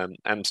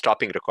 I'm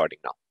stopping recording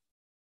now.